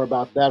 segment more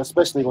about that,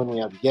 especially when we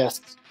have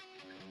guests.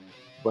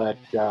 But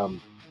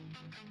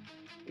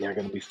they're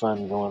going to be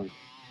fun going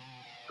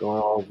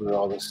over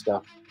all this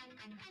stuff.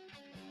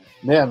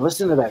 Man,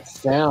 listen to that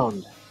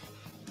sound.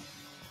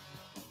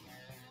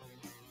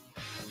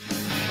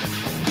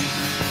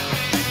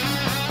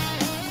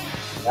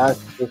 That's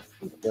just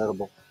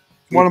incredible.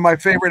 One of my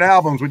favorite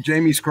albums with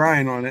Jamie's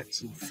crying on it.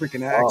 Some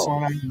freaking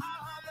excellent.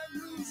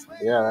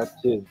 Yeah,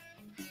 that too.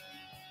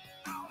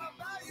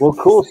 Well,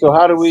 cool. So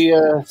how do we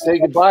say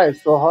goodbye?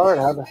 It's so hard.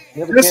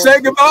 Just say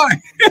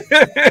goodbye.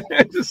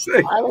 Just say.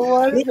 I don't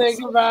want to say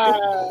goodbye.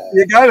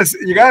 You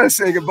gotta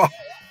say goodbye.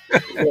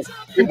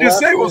 You just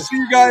say we'll see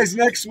you guys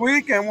next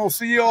week, and we'll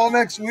see you all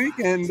next week,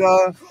 and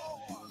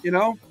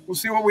we'll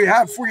see what we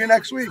have for you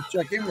next week.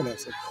 Check in with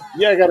us.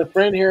 Yeah, I got a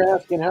friend here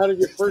asking, how did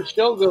your first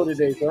show go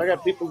today? So I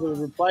got people to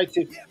reply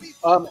to.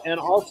 And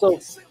also,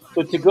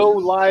 so to go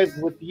live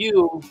with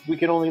you, we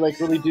can only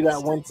really do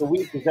that once a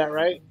week. Is that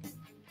right?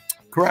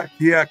 Correct.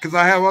 Yeah, because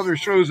I have other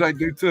shows I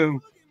do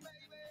too.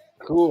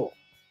 Cool.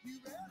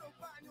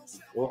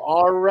 Well,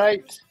 all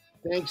right.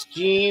 Thanks,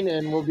 Gene,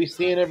 and we'll be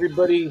seeing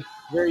everybody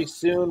very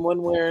soon,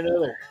 one way or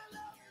another.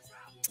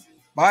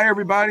 Bye,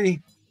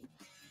 everybody.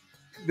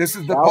 This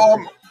is the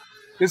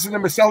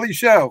Maselli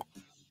Show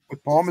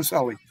with Paul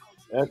Maselli.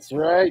 That's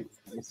right.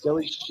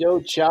 Maselli Show.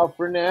 Ciao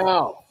for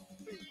now.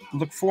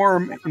 Look for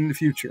him in the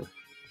future.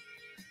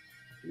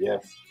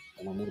 Yes.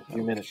 In a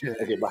few minutes.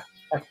 Okay, bye.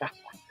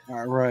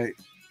 All right.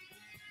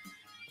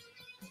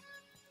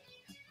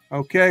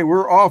 Okay,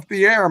 we're off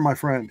the air, my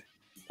friend.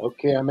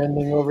 Okay, I'm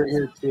ending over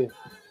here too.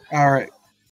 All right.